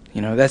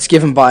 that's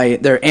given by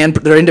their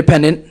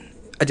independent.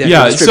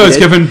 Yeah, so it's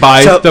given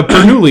by the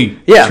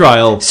Bernoulli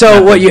trial.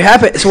 So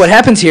method. What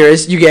happens here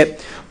is you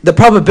get the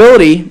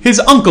probability. His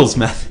uncle's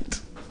method.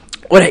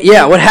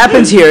 What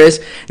happens here is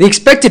the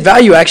expected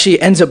value actually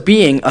ends up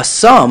being a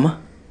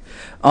sum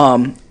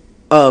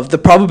of the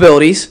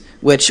probabilities,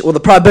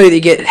 the probability that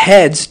you get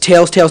heads,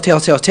 tails,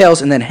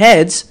 and then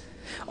heads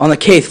on the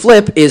kth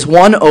flip is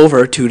 1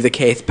 over 2 to the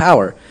kth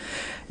power.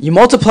 You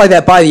multiply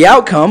that by the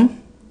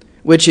outcome,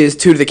 which is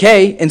 2 to the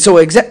k, and so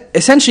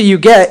essentially you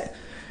get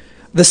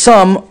the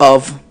sum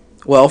of,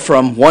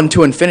 from 1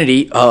 to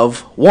infinity of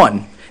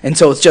 1. And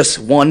so it's just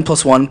 1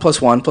 plus 1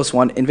 plus 1 plus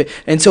 1.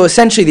 And so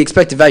essentially the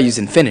expected value is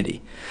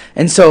infinity.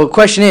 And so the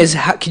question is,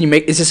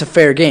 is this a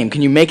fair game?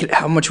 Can you make it,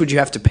 how much would you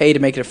have to pay to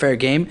make it a fair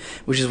game?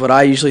 Which is what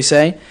I usually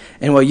say.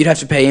 And you'd have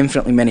to pay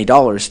infinitely many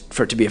dollars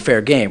for it to be a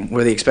fair game,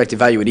 where the expected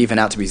value would even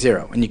out to be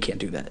 0. And you can't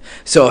do that.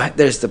 So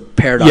there's the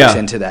paradox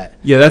into that.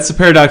 Yeah, that's the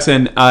paradox.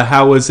 And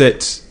how was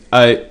it,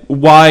 or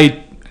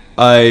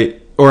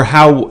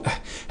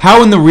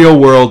how in the real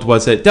world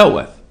was it dealt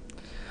with?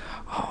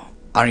 Oh,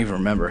 I don't even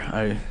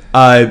remember.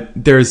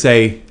 There's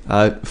a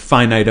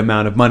finite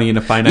amount of money and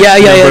a finite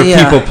number of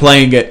people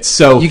playing it,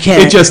 so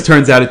it just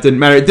turns out it didn't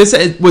matter. This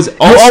was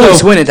also... You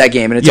always win at that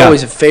game, and it's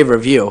always in favor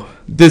of you.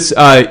 This,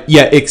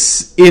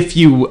 if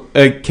you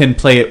can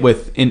play it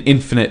with an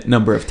infinite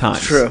number of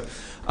times. True.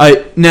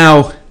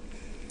 Now,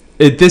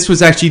 this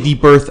was actually the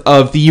birth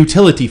of the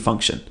utility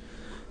function,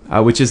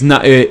 which is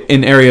not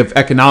an area of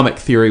economic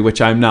theory,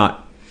 which I'm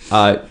not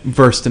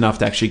versed enough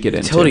to actually get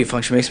into. Utility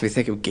function makes me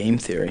think of game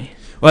theory.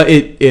 Well,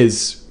 it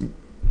is...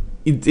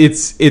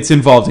 It's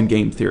involved in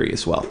game theory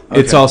as well. Okay.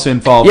 It's also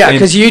involved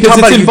because you talk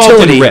about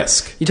utility. In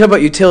risk. You talk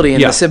about utility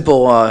in the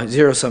simple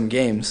zero-sum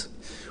games.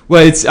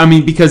 Well,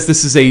 because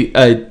this is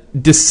a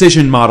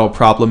decision model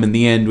problem in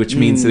the end, which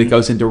means that it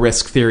goes into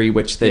risk theory,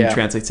 which then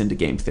translates into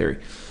game theory.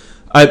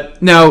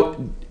 Now,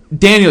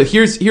 Daniel,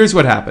 here's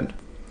what happened.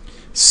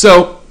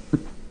 So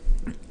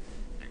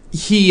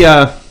he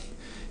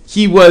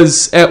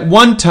was at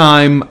one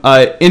time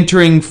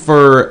entering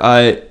for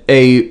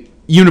a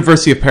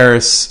University of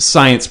Paris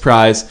Science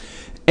Prize,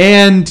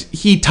 and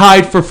he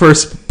tied for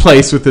first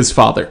place with his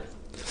father.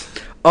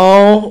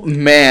 Oh,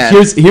 man.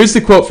 Here's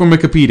the quote from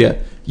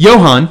Wikipedia.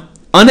 Johann,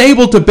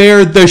 unable to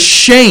bear the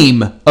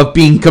shame of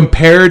being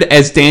compared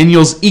as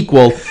Daniel's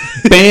equal,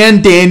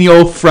 banned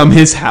Daniel from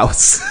his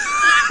house.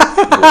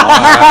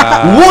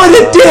 Wow. What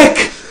a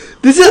dick!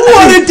 What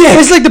a dick!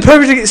 It's like the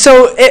perfect...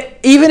 So,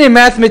 even in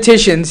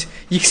mathematicians...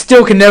 You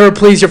still can never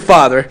please your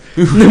father,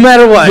 no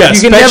matter what. Yeah, you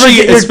can never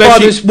get your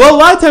father's... Well, a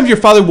lot of times your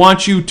father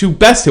wants you to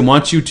best him,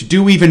 wants you to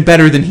do even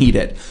better than he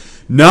did.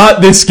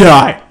 Not this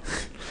guy.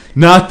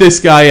 Not this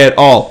guy at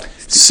all.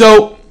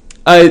 So,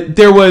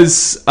 there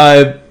was...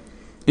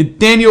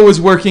 Daniel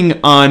was working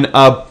on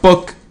a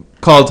book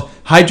called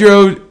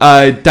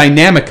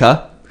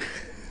Hydrodynamica.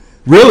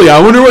 Really?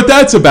 I wonder what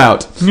that's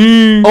about.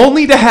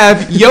 Only to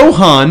have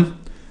Johann...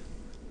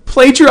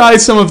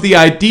 plagiarize some of the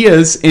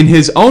ideas in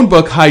his own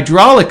book,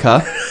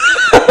 Hydraulica,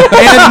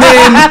 and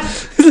then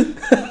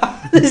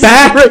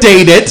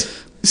backdate it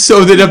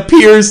so that it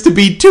appears to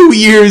be 2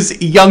 years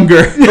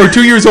younger, or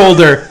 2 years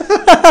older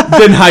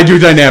than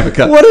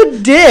Hydrodynamica. What a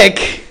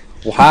dick!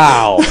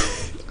 Wow.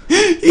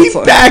 He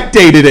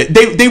backdated it.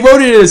 They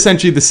wrote it at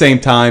essentially the same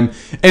time,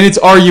 and it's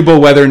arguable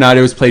whether or not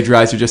it was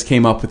plagiarized or just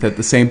came up with it at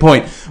the same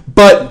point.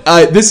 But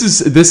this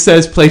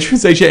says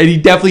plagiarization, and he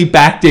definitely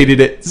backdated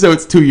it, so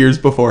it's 2 years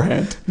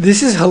beforehand.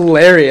 This is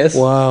hilarious.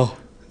 Wow.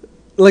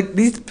 Like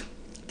these,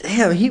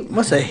 damn, he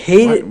must have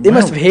hated. They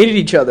must have hated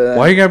each other. Then.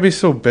 Why you gotta be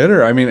so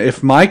bitter? I mean,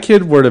 if my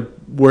kid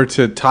were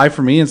to tie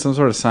for me in some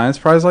sort of science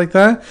prize like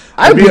that,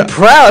 I'd be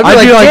proud.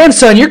 I'd be like, damn,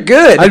 son, you're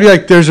good. I'd be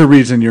like, there's a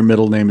reason your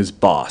middle name is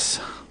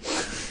Boss.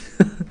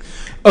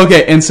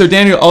 Okay, and so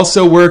Daniel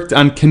also worked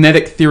on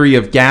kinetic theory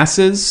of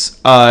gases,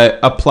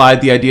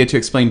 applied the idea to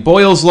explain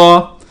Boyle's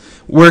law,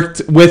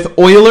 worked with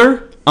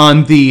Euler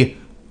on the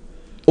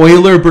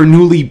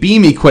Euler-Bernoulli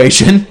beam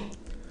equation.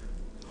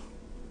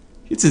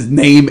 It's his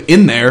name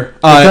in there.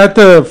 Is that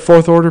the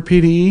fourth order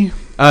PDE?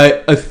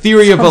 A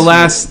theory of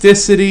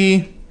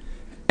elasticity,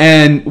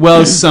 and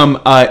some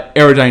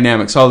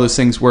aerodynamics. All those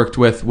things worked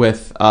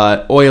with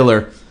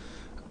Euler.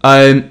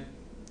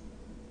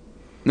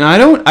 No, I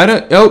don't.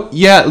 Oh,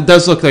 yeah, it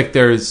does look like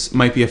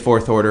might be a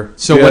fourth order.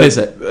 So what is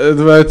it?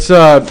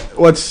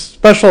 What's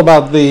special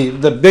about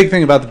the big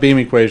thing about the beam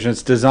equation?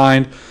 It's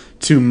designed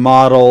to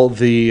model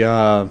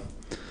the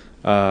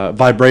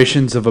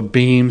vibrations of a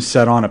beam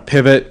set on a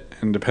pivot,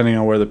 and depending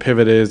on where the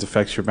pivot is,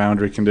 affects your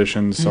boundary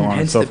conditions, so on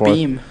and so forth.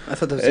 Beam. I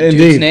thought that was a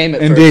dude's name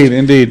at first.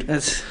 Indeed.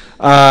 That's...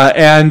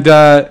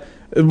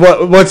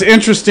 What's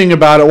interesting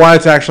about it, why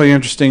it's actually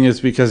interesting,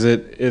 is because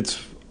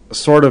it's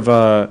sort of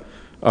a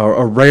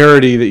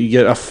rarity that you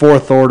get a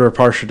fourth order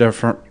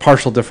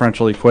partial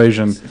differential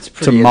equation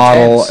to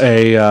model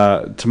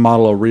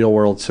a real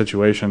world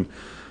situation.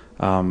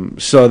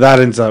 So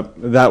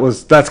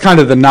that's kind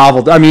of the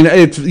novelty. I mean,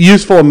 it's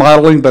useful in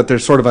modeling, but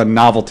there's sort of a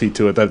novelty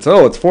to it. That's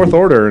it's fourth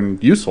order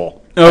and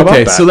useful.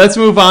 Okay, so let's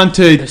move on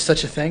to There's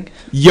such a thing.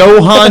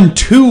 Johann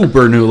II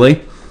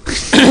Bernoulli.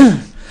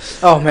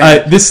 Oh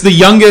man, This is the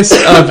youngest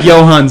of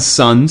Johann's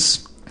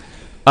sons,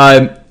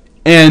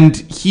 and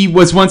he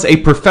was once a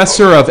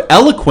professor of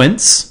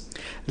eloquence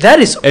that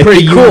is at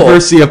pretty the cool.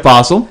 University of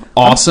Basel.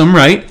 Awesome,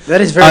 right?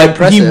 That is very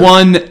impressive. He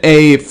won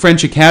a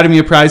French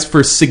Academy Prize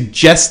for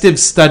suggestive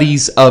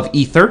studies of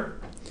ether.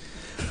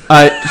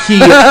 I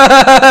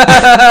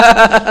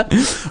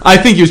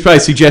think he was probably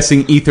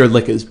suggesting ether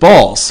lick his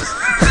balls.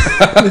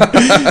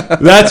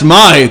 That's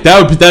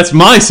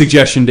my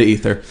suggestion to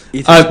ether.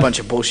 Ethan's a bunch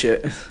of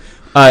bullshit.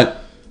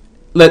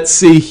 Let's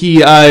see.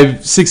 He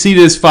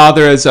succeeded his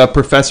father as a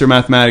professor of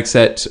mathematics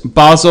at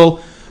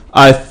Basel.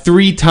 A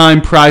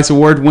 3-time prize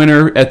award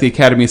winner at the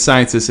Academy of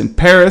Sciences in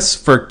Paris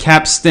for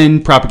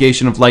capstan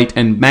propagation of light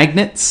and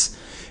magnets.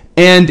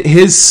 And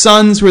his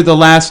sons were the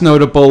last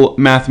notable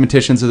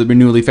mathematicians of the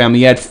Bernoulli family.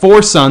 He had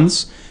 4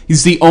 sons.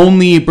 He's the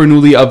only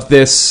Bernoulli of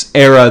this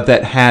era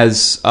that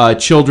has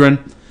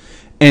children.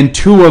 And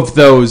 2 of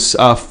those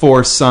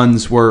 4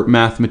 sons were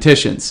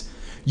mathematicians.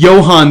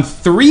 Johann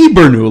III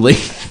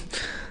Bernoulli...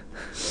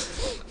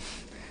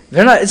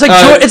 They're not.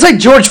 It's like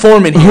George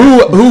Foreman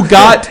here. who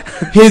got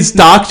his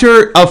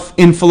doctor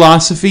in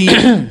philosophy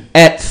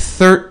at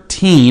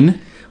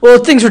 13.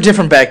 Well, things were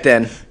different back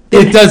then.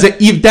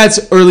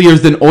 That's earlier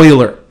than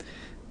Euler.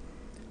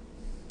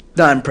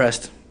 Not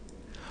impressed.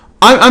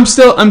 I'm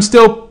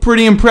still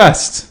pretty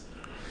impressed.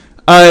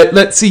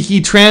 Let's see.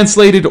 He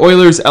translated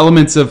Euler's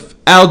Elements of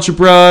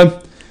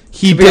Algebra.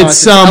 He did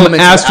some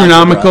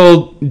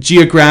astronomical,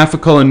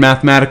 geographical, and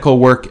mathematical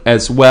work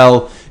as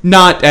well.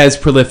 Not as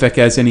prolific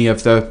as any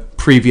of the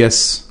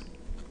previous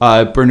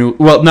Bernoulli.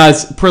 Well, not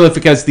as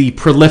prolific as the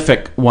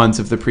prolific ones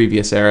of the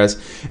previous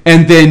eras.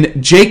 And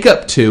then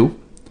Jacob II,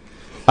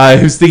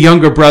 who's the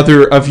younger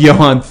brother of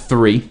Johann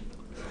III,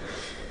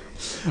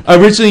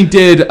 originally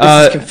did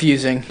this is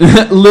confusing.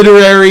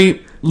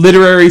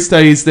 literary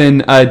studies.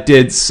 Then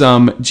did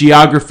some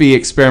geography,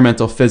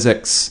 experimental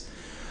physics,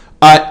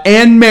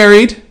 and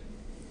married.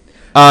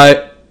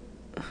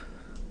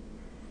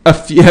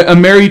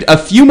 Married a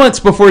few months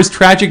before his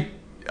tragic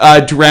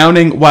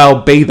drowning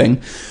while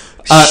bathing.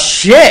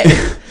 Shit!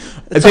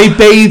 They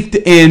bathed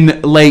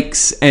in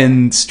lakes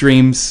and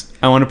streams,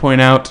 I want to point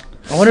out.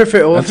 I wonder if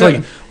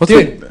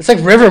it's like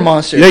river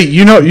monsters.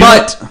 Yeah,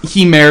 But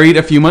he married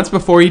a few months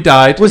before he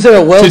died. Was there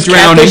a Welsh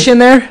catfish in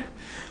there?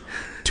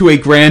 To a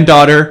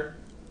granddaughter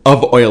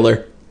of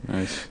Euler.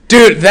 Nice.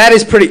 Dude, that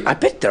is pretty... I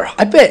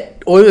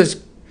bet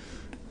Euler's...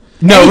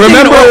 No,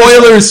 remember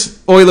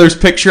Euler's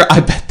picture? I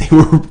bet they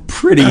were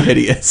pretty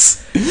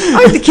hideous.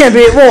 It can't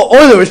be. Well,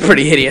 Euler was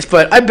pretty hideous,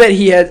 but I bet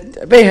he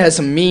had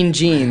some mean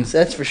genes.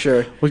 That's for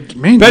sure. Well,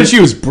 man, bet she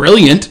was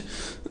brilliant.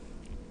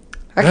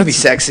 That could be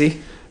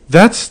sexy.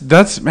 That's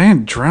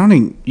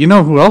drowning. You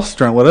know who else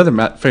drowned? What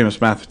other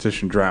famous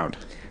mathematician drowned?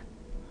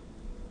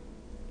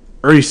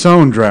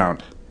 Ursone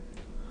drowned.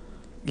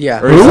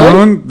 Yeah.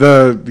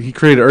 Ursone, he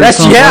created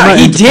Ursone.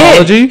 He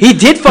did. He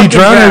did fucking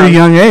drown at a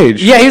young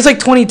age. Yeah, he was like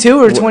 22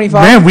 or 25.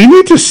 Man, we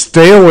need to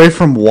stay away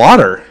from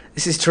water.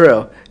 This is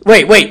true.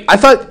 Wait. I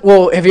thought.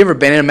 Well, have you ever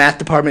been in a math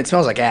department? It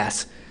smells like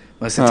ass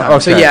most of the time.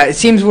 Okay. So yeah, it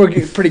seems we're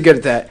pretty good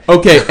at that.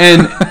 Okay,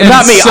 and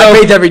Not me. I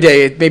bathe every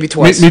day, maybe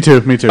twice. Me too.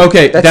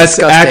 Okay, that's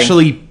disgusting.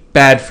 actually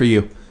bad for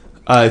you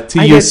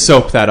to use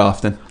soap that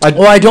often.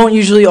 I don't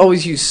usually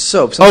always use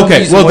soap. Sometimes Okay, I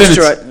use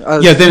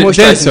then it's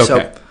moisturizing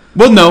okay. soap.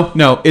 Well,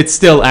 no, it's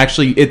still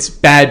actually it's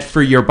bad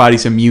for your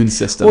body's immune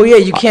system. Well, yeah,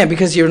 you can't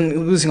because you're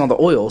losing all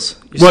the oils.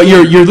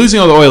 You're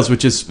losing all the oils,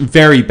 which is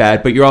very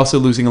bad, but you're also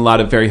losing a lot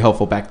of very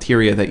helpful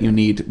bacteria that you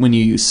need when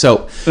you use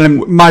soap.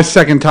 And my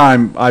second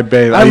time I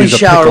bathe, I only use a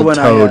shower pickled when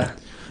toad.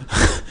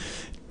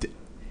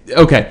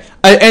 Okay,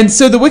 and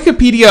so the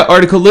Wikipedia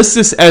article lists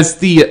this as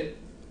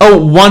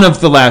one of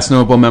the last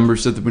notable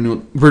members of the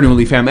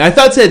Bernoulli family. I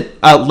thought it said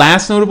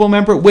last notable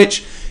member,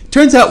 which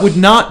turns out would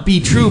not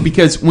be true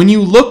because when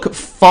you look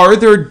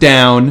farther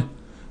down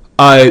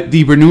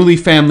the Bernoulli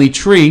family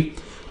tree,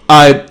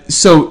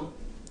 so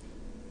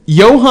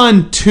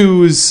Johann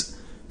II's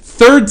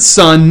third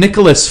son,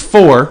 Nicholas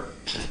IV,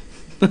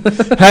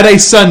 had a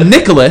son,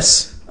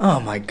 Nicholas. Oh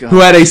my god.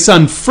 Who had a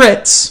son,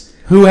 Fritz,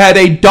 who had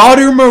a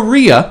daughter,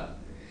 Maria.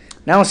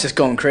 Now it's just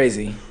going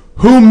crazy.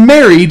 Who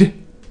married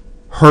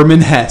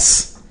Hermann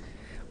Hesse.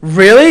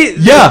 Really?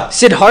 Yeah.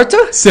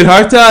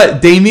 Siddhartha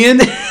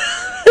Damien.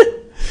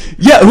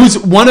 Yeah, who's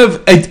one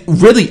of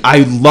really? I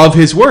love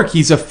his work.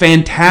 He's a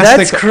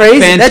fantastic. That's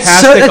crazy. That's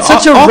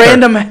such a author.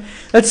 random.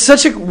 That's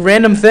such a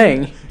random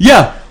thing.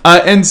 Yeah,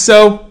 and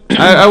so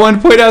I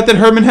want to point out that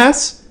Hermann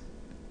Hesse,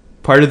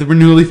 part of the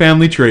Bernoulli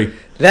family tree.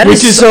 That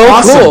is so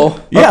awesome. cool.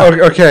 Yeah.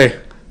 Okay.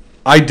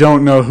 I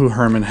don't know who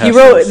Hermann Hesse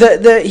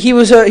is. He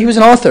was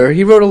an author.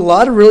 He wrote a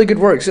lot of really good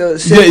works.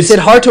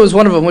 Siddhartha was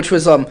one of them, which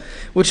was a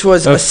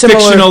similar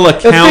fictional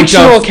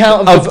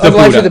account of the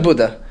life of the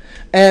Buddha.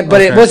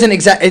 But it wasn't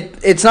exact.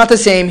 It's not the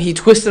same. He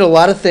twisted a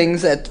lot of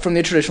things from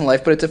the traditional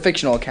life, but it's a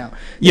fictional account.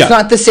 Yeah. It's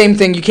not the same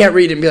thing. You can't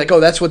read it and be like, oh,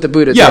 that's what the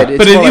Buddha did. Yeah,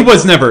 but it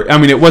was never. I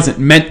mean, it wasn't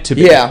meant to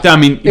be. Yeah. I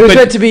mean, it was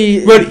meant to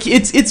be. But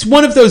it's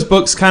one of those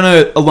books, kind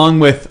of along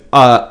with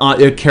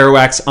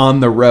Kerouac's On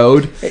the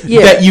Road,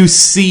 that you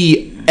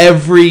see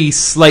every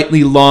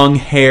slightly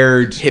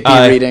long-haired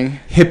hippie reading,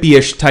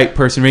 hippie-ish type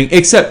person reading.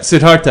 Except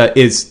Siddhartha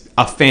is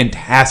a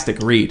fantastic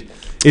read.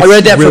 I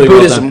read that really for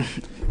Buddhism.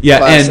 Yeah,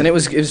 class, and it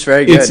was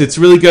very good. It's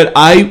really good.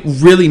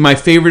 My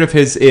favorite of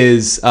his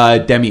is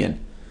Demian,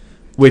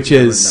 which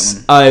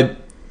is I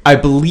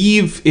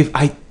believe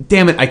I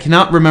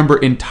cannot remember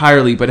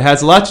entirely, but it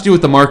has a lot to do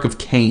with the Mark of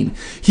Cain.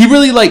 He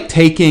really liked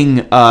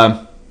taking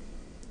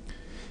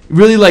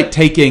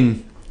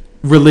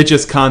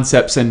religious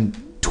concepts and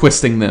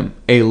twisting them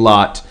a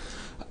lot.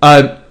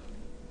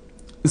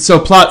 So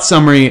plot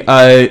summary,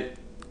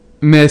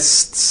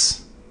 mists.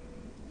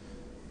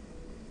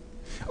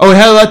 Oh, it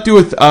had a lot to do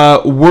with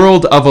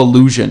world of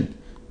illusion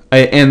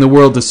and the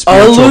world of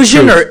spiritual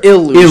illusion truth. Or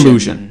illusion?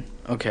 Illusion.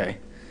 Okay.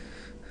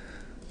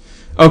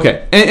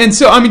 And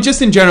so I mean,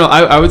 just in general,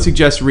 I would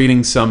suggest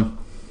reading some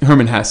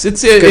Hermann Hesse.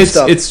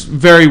 It's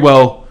very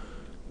well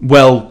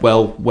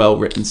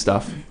written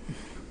stuff.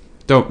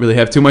 Don't really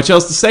have too much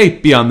else to say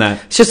beyond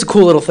that. It's just a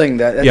cool little thing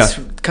that's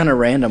kind of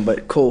random,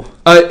 but cool.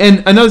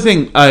 And another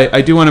thing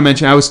I do want to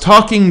mention, I was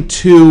talking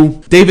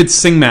to David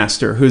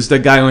Singmaster, who's the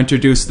guy who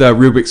introduced the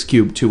Rubik's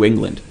Cube to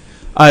England.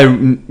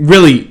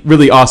 Really,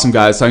 really awesome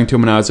guy. I was talking to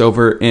him when I was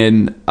over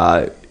in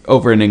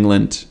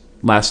England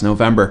last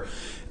November.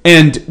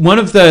 And one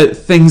of the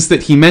things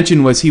that he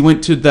mentioned was he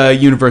went to the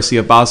University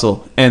of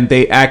Basel, and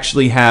they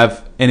actually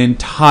have an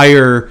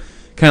entire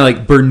kind of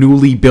like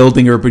Bernoulli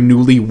building or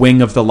Bernoulli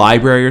wing of the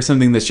library or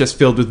something that's just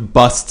filled with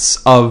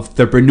busts of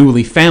the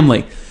Bernoulli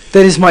family.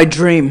 That is my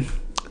dream,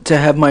 to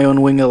have my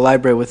own wing of the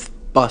library with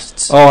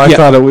busts. Oh, I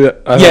thought it was.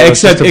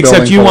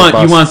 Except you want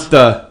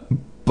the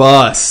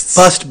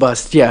busts.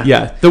 Bust, yeah.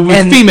 Yeah, the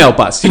female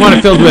bust. You want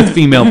it filled with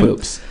female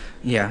boobs.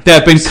 Yeah. That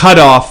have been cut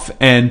off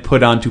and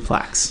put onto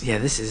plaques. Yeah,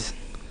 this is...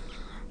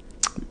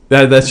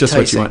 That's just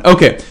what you want.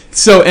 Okay,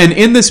 so, and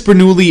in this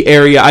Bernoulli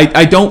area,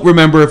 I don't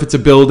remember if it's a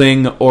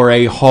building or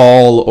a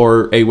hall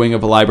or a wing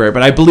of a library,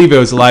 but I believe it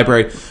was a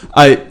library.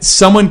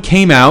 Someone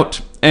came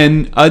out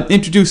and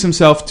introduced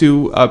himself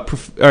to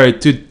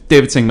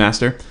David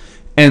Singmaster,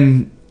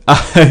 and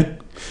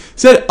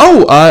said,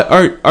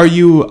 are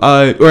you,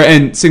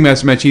 and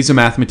Singmaster mentioned he's a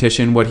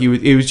mathematician.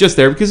 He was just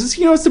there because, it's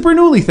the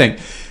Bernoulli thing.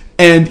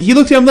 And he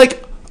looked at him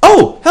like,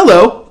 oh,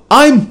 hello,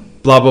 I'm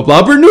blah, blah,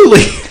 blah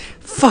Bernoulli.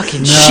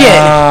 Fucking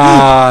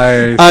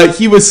shit.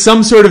 He was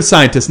some sort of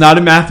scientist, not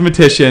a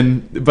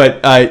mathematician,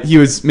 but he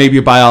was maybe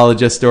a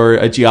biologist or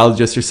a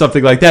geologist or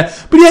something like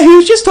that. But yeah, he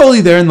was just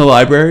totally there in the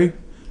library,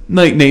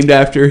 like named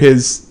after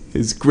his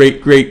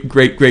great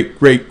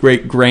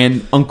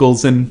grand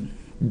uncles and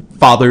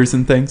fathers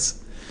and things.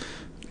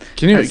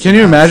 Can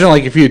you imagine,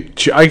 like, if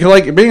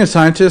being a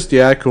scientist,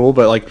 yeah, cool,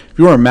 but like if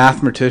you were a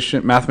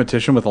mathematician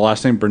with the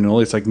last name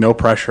Bernoulli, it's like no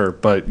pressure,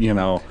 but it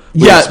might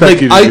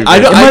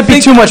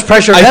be too much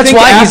pressure. That's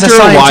why he's a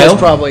scientist,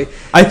 probably.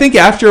 I think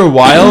after a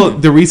while,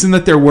 the reason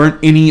that there weren't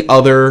any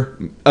other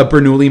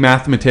Bernoulli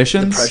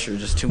mathematicians, the pressure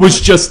just too was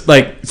much. Just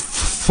like,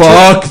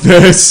 fuck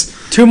this.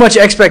 Too much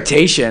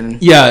expectation.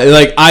 Yeah,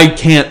 like I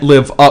can't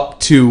live up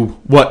to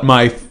what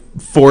my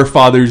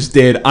forefathers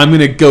did. I'm going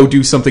to go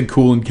do something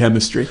cool in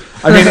chemistry.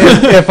 I mean,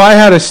 if I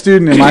had a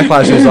student in my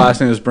class whose last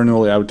name is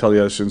Bernoulli, I would tell the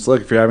other students,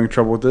 look, if you're having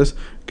trouble with this,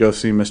 go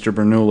see Mr.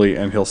 Bernoulli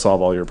and he'll solve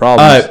all your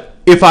problems.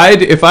 If I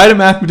had a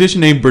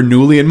mathematician named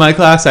Bernoulli in my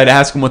class, I'd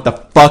ask him what the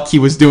fuck he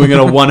was doing in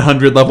a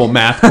 100 level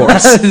math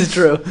course. That is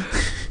true.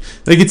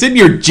 Like, it's in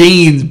your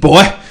genes,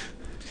 boy.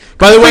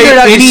 By the way,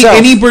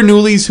 any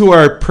Bernoullis who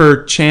are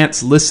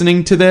perchance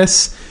listening to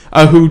this,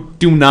 who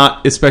do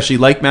not especially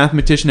like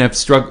mathematics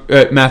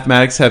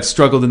have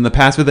struggled in the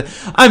past with it,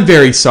 I'm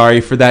very sorry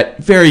for that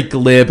very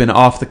glib and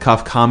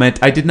off-the-cuff comment.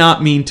 I did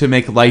not mean to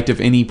make light of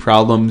any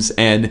problems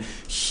and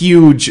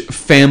huge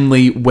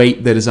family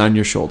weight that is on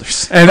your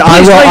shoulders. And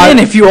please write in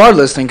if you are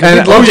listening,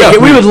 because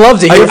we would love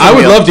to hear from you. I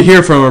would love to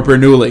hear from a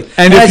Bernoulli.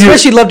 And I'd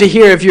especially love to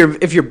hear if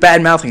you're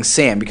bad-mouthing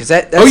Sam, because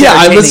that's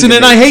I listen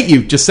and I hate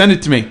you. Just send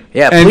it to me.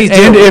 Yeah, please do.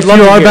 And if you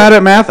are bad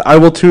at math, I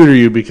will tutor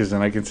you, because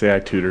then I can say I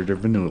tutored a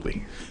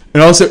Bernoulli.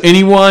 And also,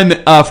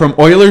 anyone from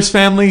Euler's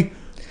family,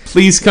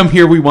 please come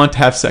here. We want to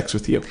have sex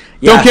with you.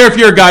 Yeah. Don't care if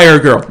you're a guy or a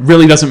girl.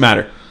 Really doesn't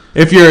matter.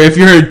 If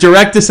you're a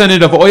direct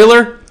descendant of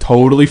Euler,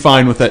 totally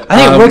fine with it. I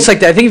think it works like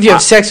that. I think if you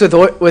have sex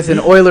with an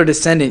Euler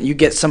descendant, you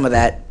get some of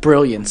that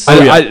brilliance.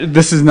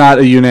 This is not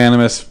a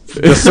unanimous.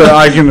 Just so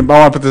I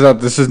want to put this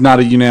out. This is not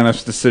a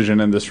unanimous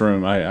decision in this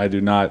room. I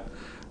do not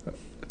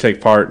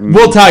take part.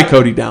 We'll tie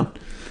Cody down.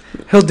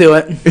 He'll do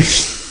it.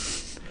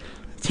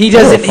 He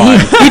doesn't.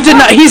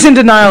 He's in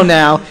denial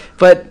now,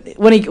 but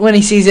when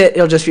he sees it,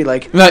 he'll just be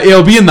like.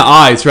 It'll be in the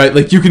eyes, right?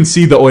 Like you can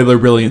see the Euler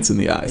brilliance in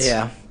the eyes.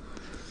 Yeah.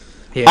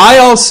 I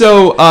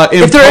also,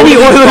 if there are any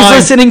Oilers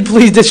listening,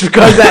 please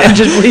disregard that and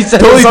just please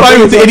send totally fine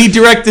with any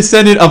direct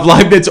descendant of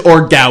Leibniz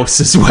or Gauss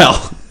as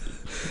well.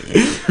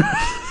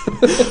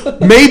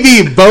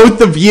 Maybe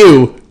both of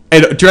you,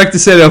 and direct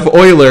descendant of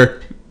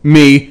Euler,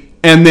 me,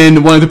 and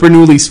then one of the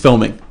Bernoullis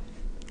filming.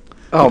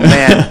 Oh,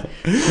 man.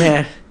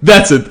 Man.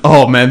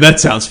 Oh, man, that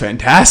sounds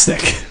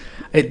fantastic.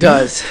 It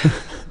does.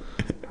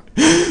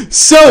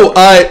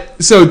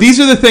 So these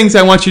are the things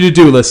I want you to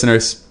do,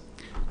 listeners.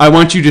 I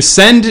want you to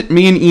send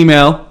me an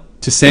email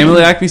to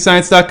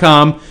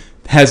samuel@acmescience.com.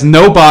 Has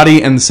no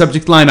body, and the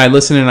subject line, I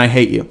listen and I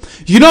hate you.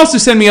 You can also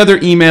send me other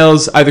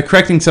emails, either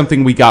correcting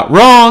something we got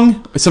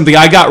wrong, or something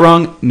I got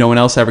wrong. No one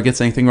else ever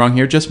gets anything wrong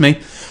here, just me.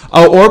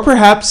 Or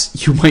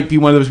perhaps you might be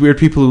one of those weird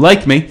people who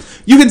like me.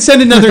 You can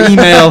send another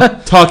email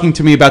talking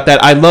to me about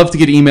that. I love to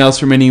get emails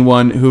from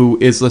anyone who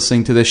is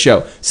listening to this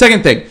show.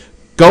 Second thing,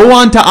 go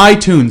on to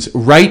iTunes.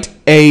 Write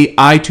a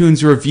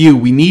iTunes review.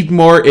 We need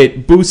more.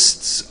 It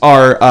boosts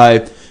our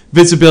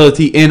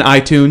visibility in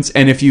iTunes,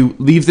 and if you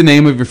leave the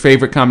name of your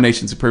favorite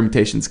combinations and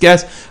permutations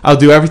guest, I'll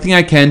do everything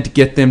I can to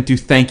get them to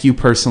thank you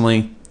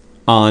personally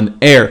on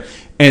air.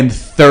 And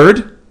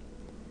third,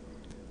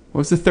 what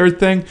was the third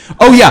thing?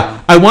 Oh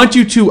yeah, I want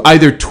you to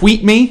either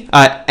tweet me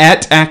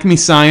at Acme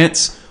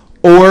Science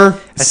or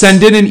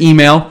send in an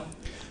email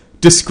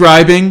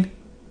describing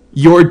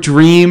your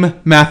dream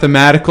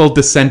mathematical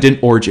descendant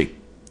orgy.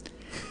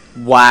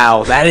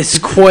 Wow, that is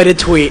quite a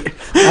tweet.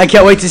 I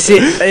can't wait to see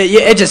it.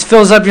 It just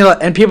fills up,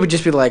 and people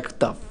just be like,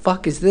 "The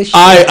fuck is this shit?"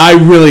 I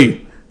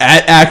really,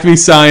 at Acme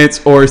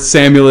Science or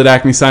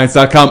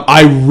Samuel@acmescience.com,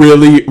 I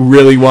really,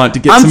 really want to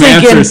get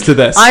answers to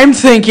this. I'm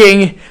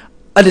thinking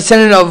a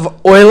descendant of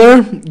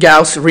Euler,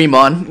 Gauss,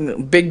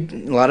 Riemann,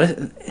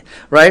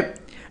 right?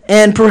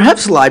 And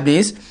perhaps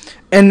Leibniz.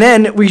 And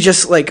then we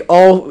just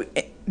wrestle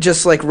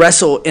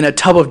in a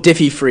tub of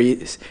Diffie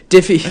freeze,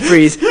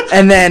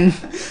 and then...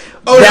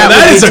 Oh,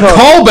 that is a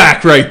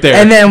callback right there.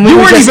 And then you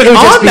weren't even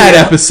on that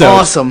episode.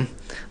 Awesome.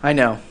 I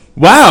know.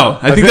 Wow.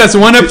 I think that's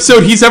one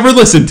episode he's ever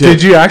listened to.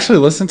 Did you actually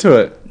listen to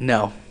it?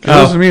 No. It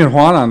was me and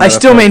Juan on that. I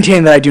still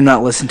maintain that I do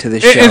not listen to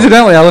this show.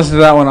 Incidentally, I listened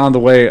to that one on the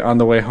way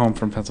home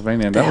from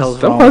Pennsylvania. And that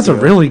was a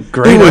really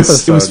great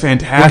episode. It was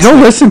fantastic. Well,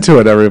 go listen to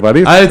it,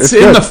 everybody. It's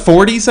in the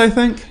 40s, I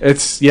think.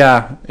 It's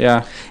yeah.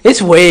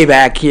 It's way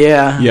back,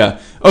 yeah. Yeah.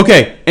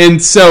 Okay,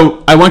 and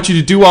so I want you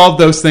to do all of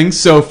those things.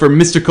 So for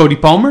Mr. Cody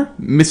Palmer,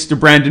 Mr.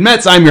 Brandon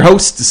Metz, I'm your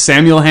host,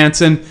 Samuel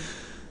Hansen,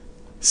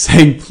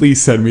 saying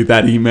please send me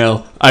that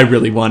email. I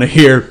really want to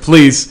hear,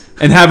 please,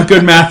 and have a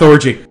good math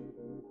orgy.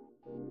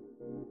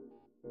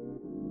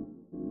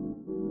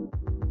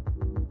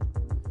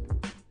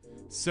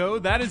 So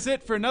that is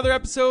it for another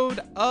episode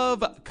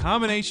of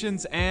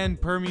Combinations and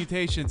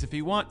Permutations. If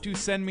you want to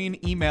send me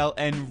an email,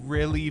 and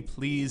really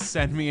please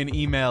send me an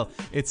email,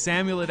 it's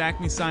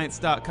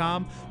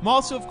samuel@acmescience.com. I'm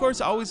also, of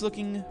course, always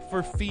looking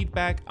for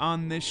feedback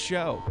on this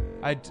show.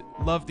 I'd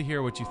love to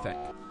hear what you think.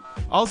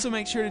 Also,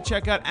 make sure to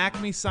check out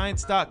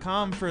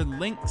acmescience.com for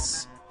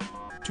links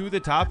to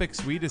the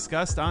topics we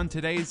discussed on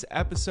today's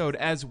episode,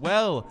 as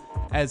well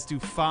as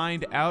to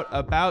find out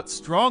about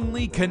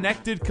Strongly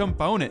Connected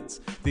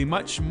Components, the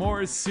much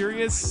more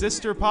serious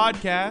sister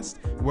podcast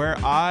where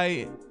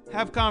I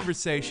have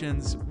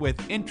conversations with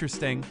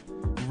interesting,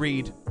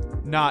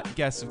 not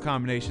guests of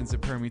combinations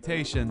and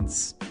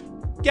permutations,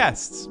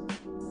 guests.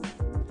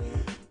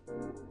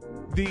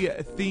 The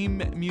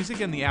theme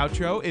music and the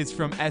outro is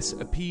from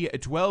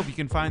SP12. You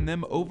can find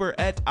them over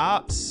at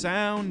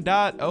opsound.org.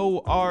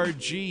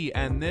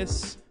 And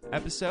this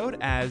episode,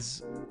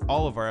 as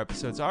all of our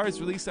episodes are, is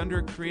released under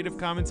a Creative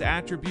Commons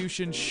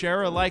Attribution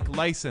Share-alike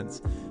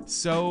license.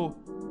 So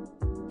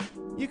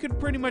you can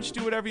pretty much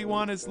do whatever you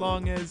want as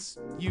long as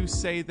you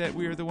say that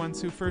we are the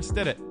ones who first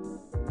did it.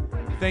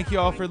 Thank you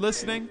all for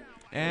listening,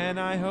 and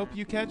I hope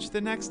you catch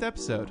the next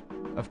episode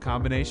of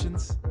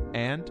Combinations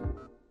and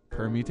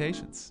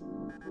Permutations.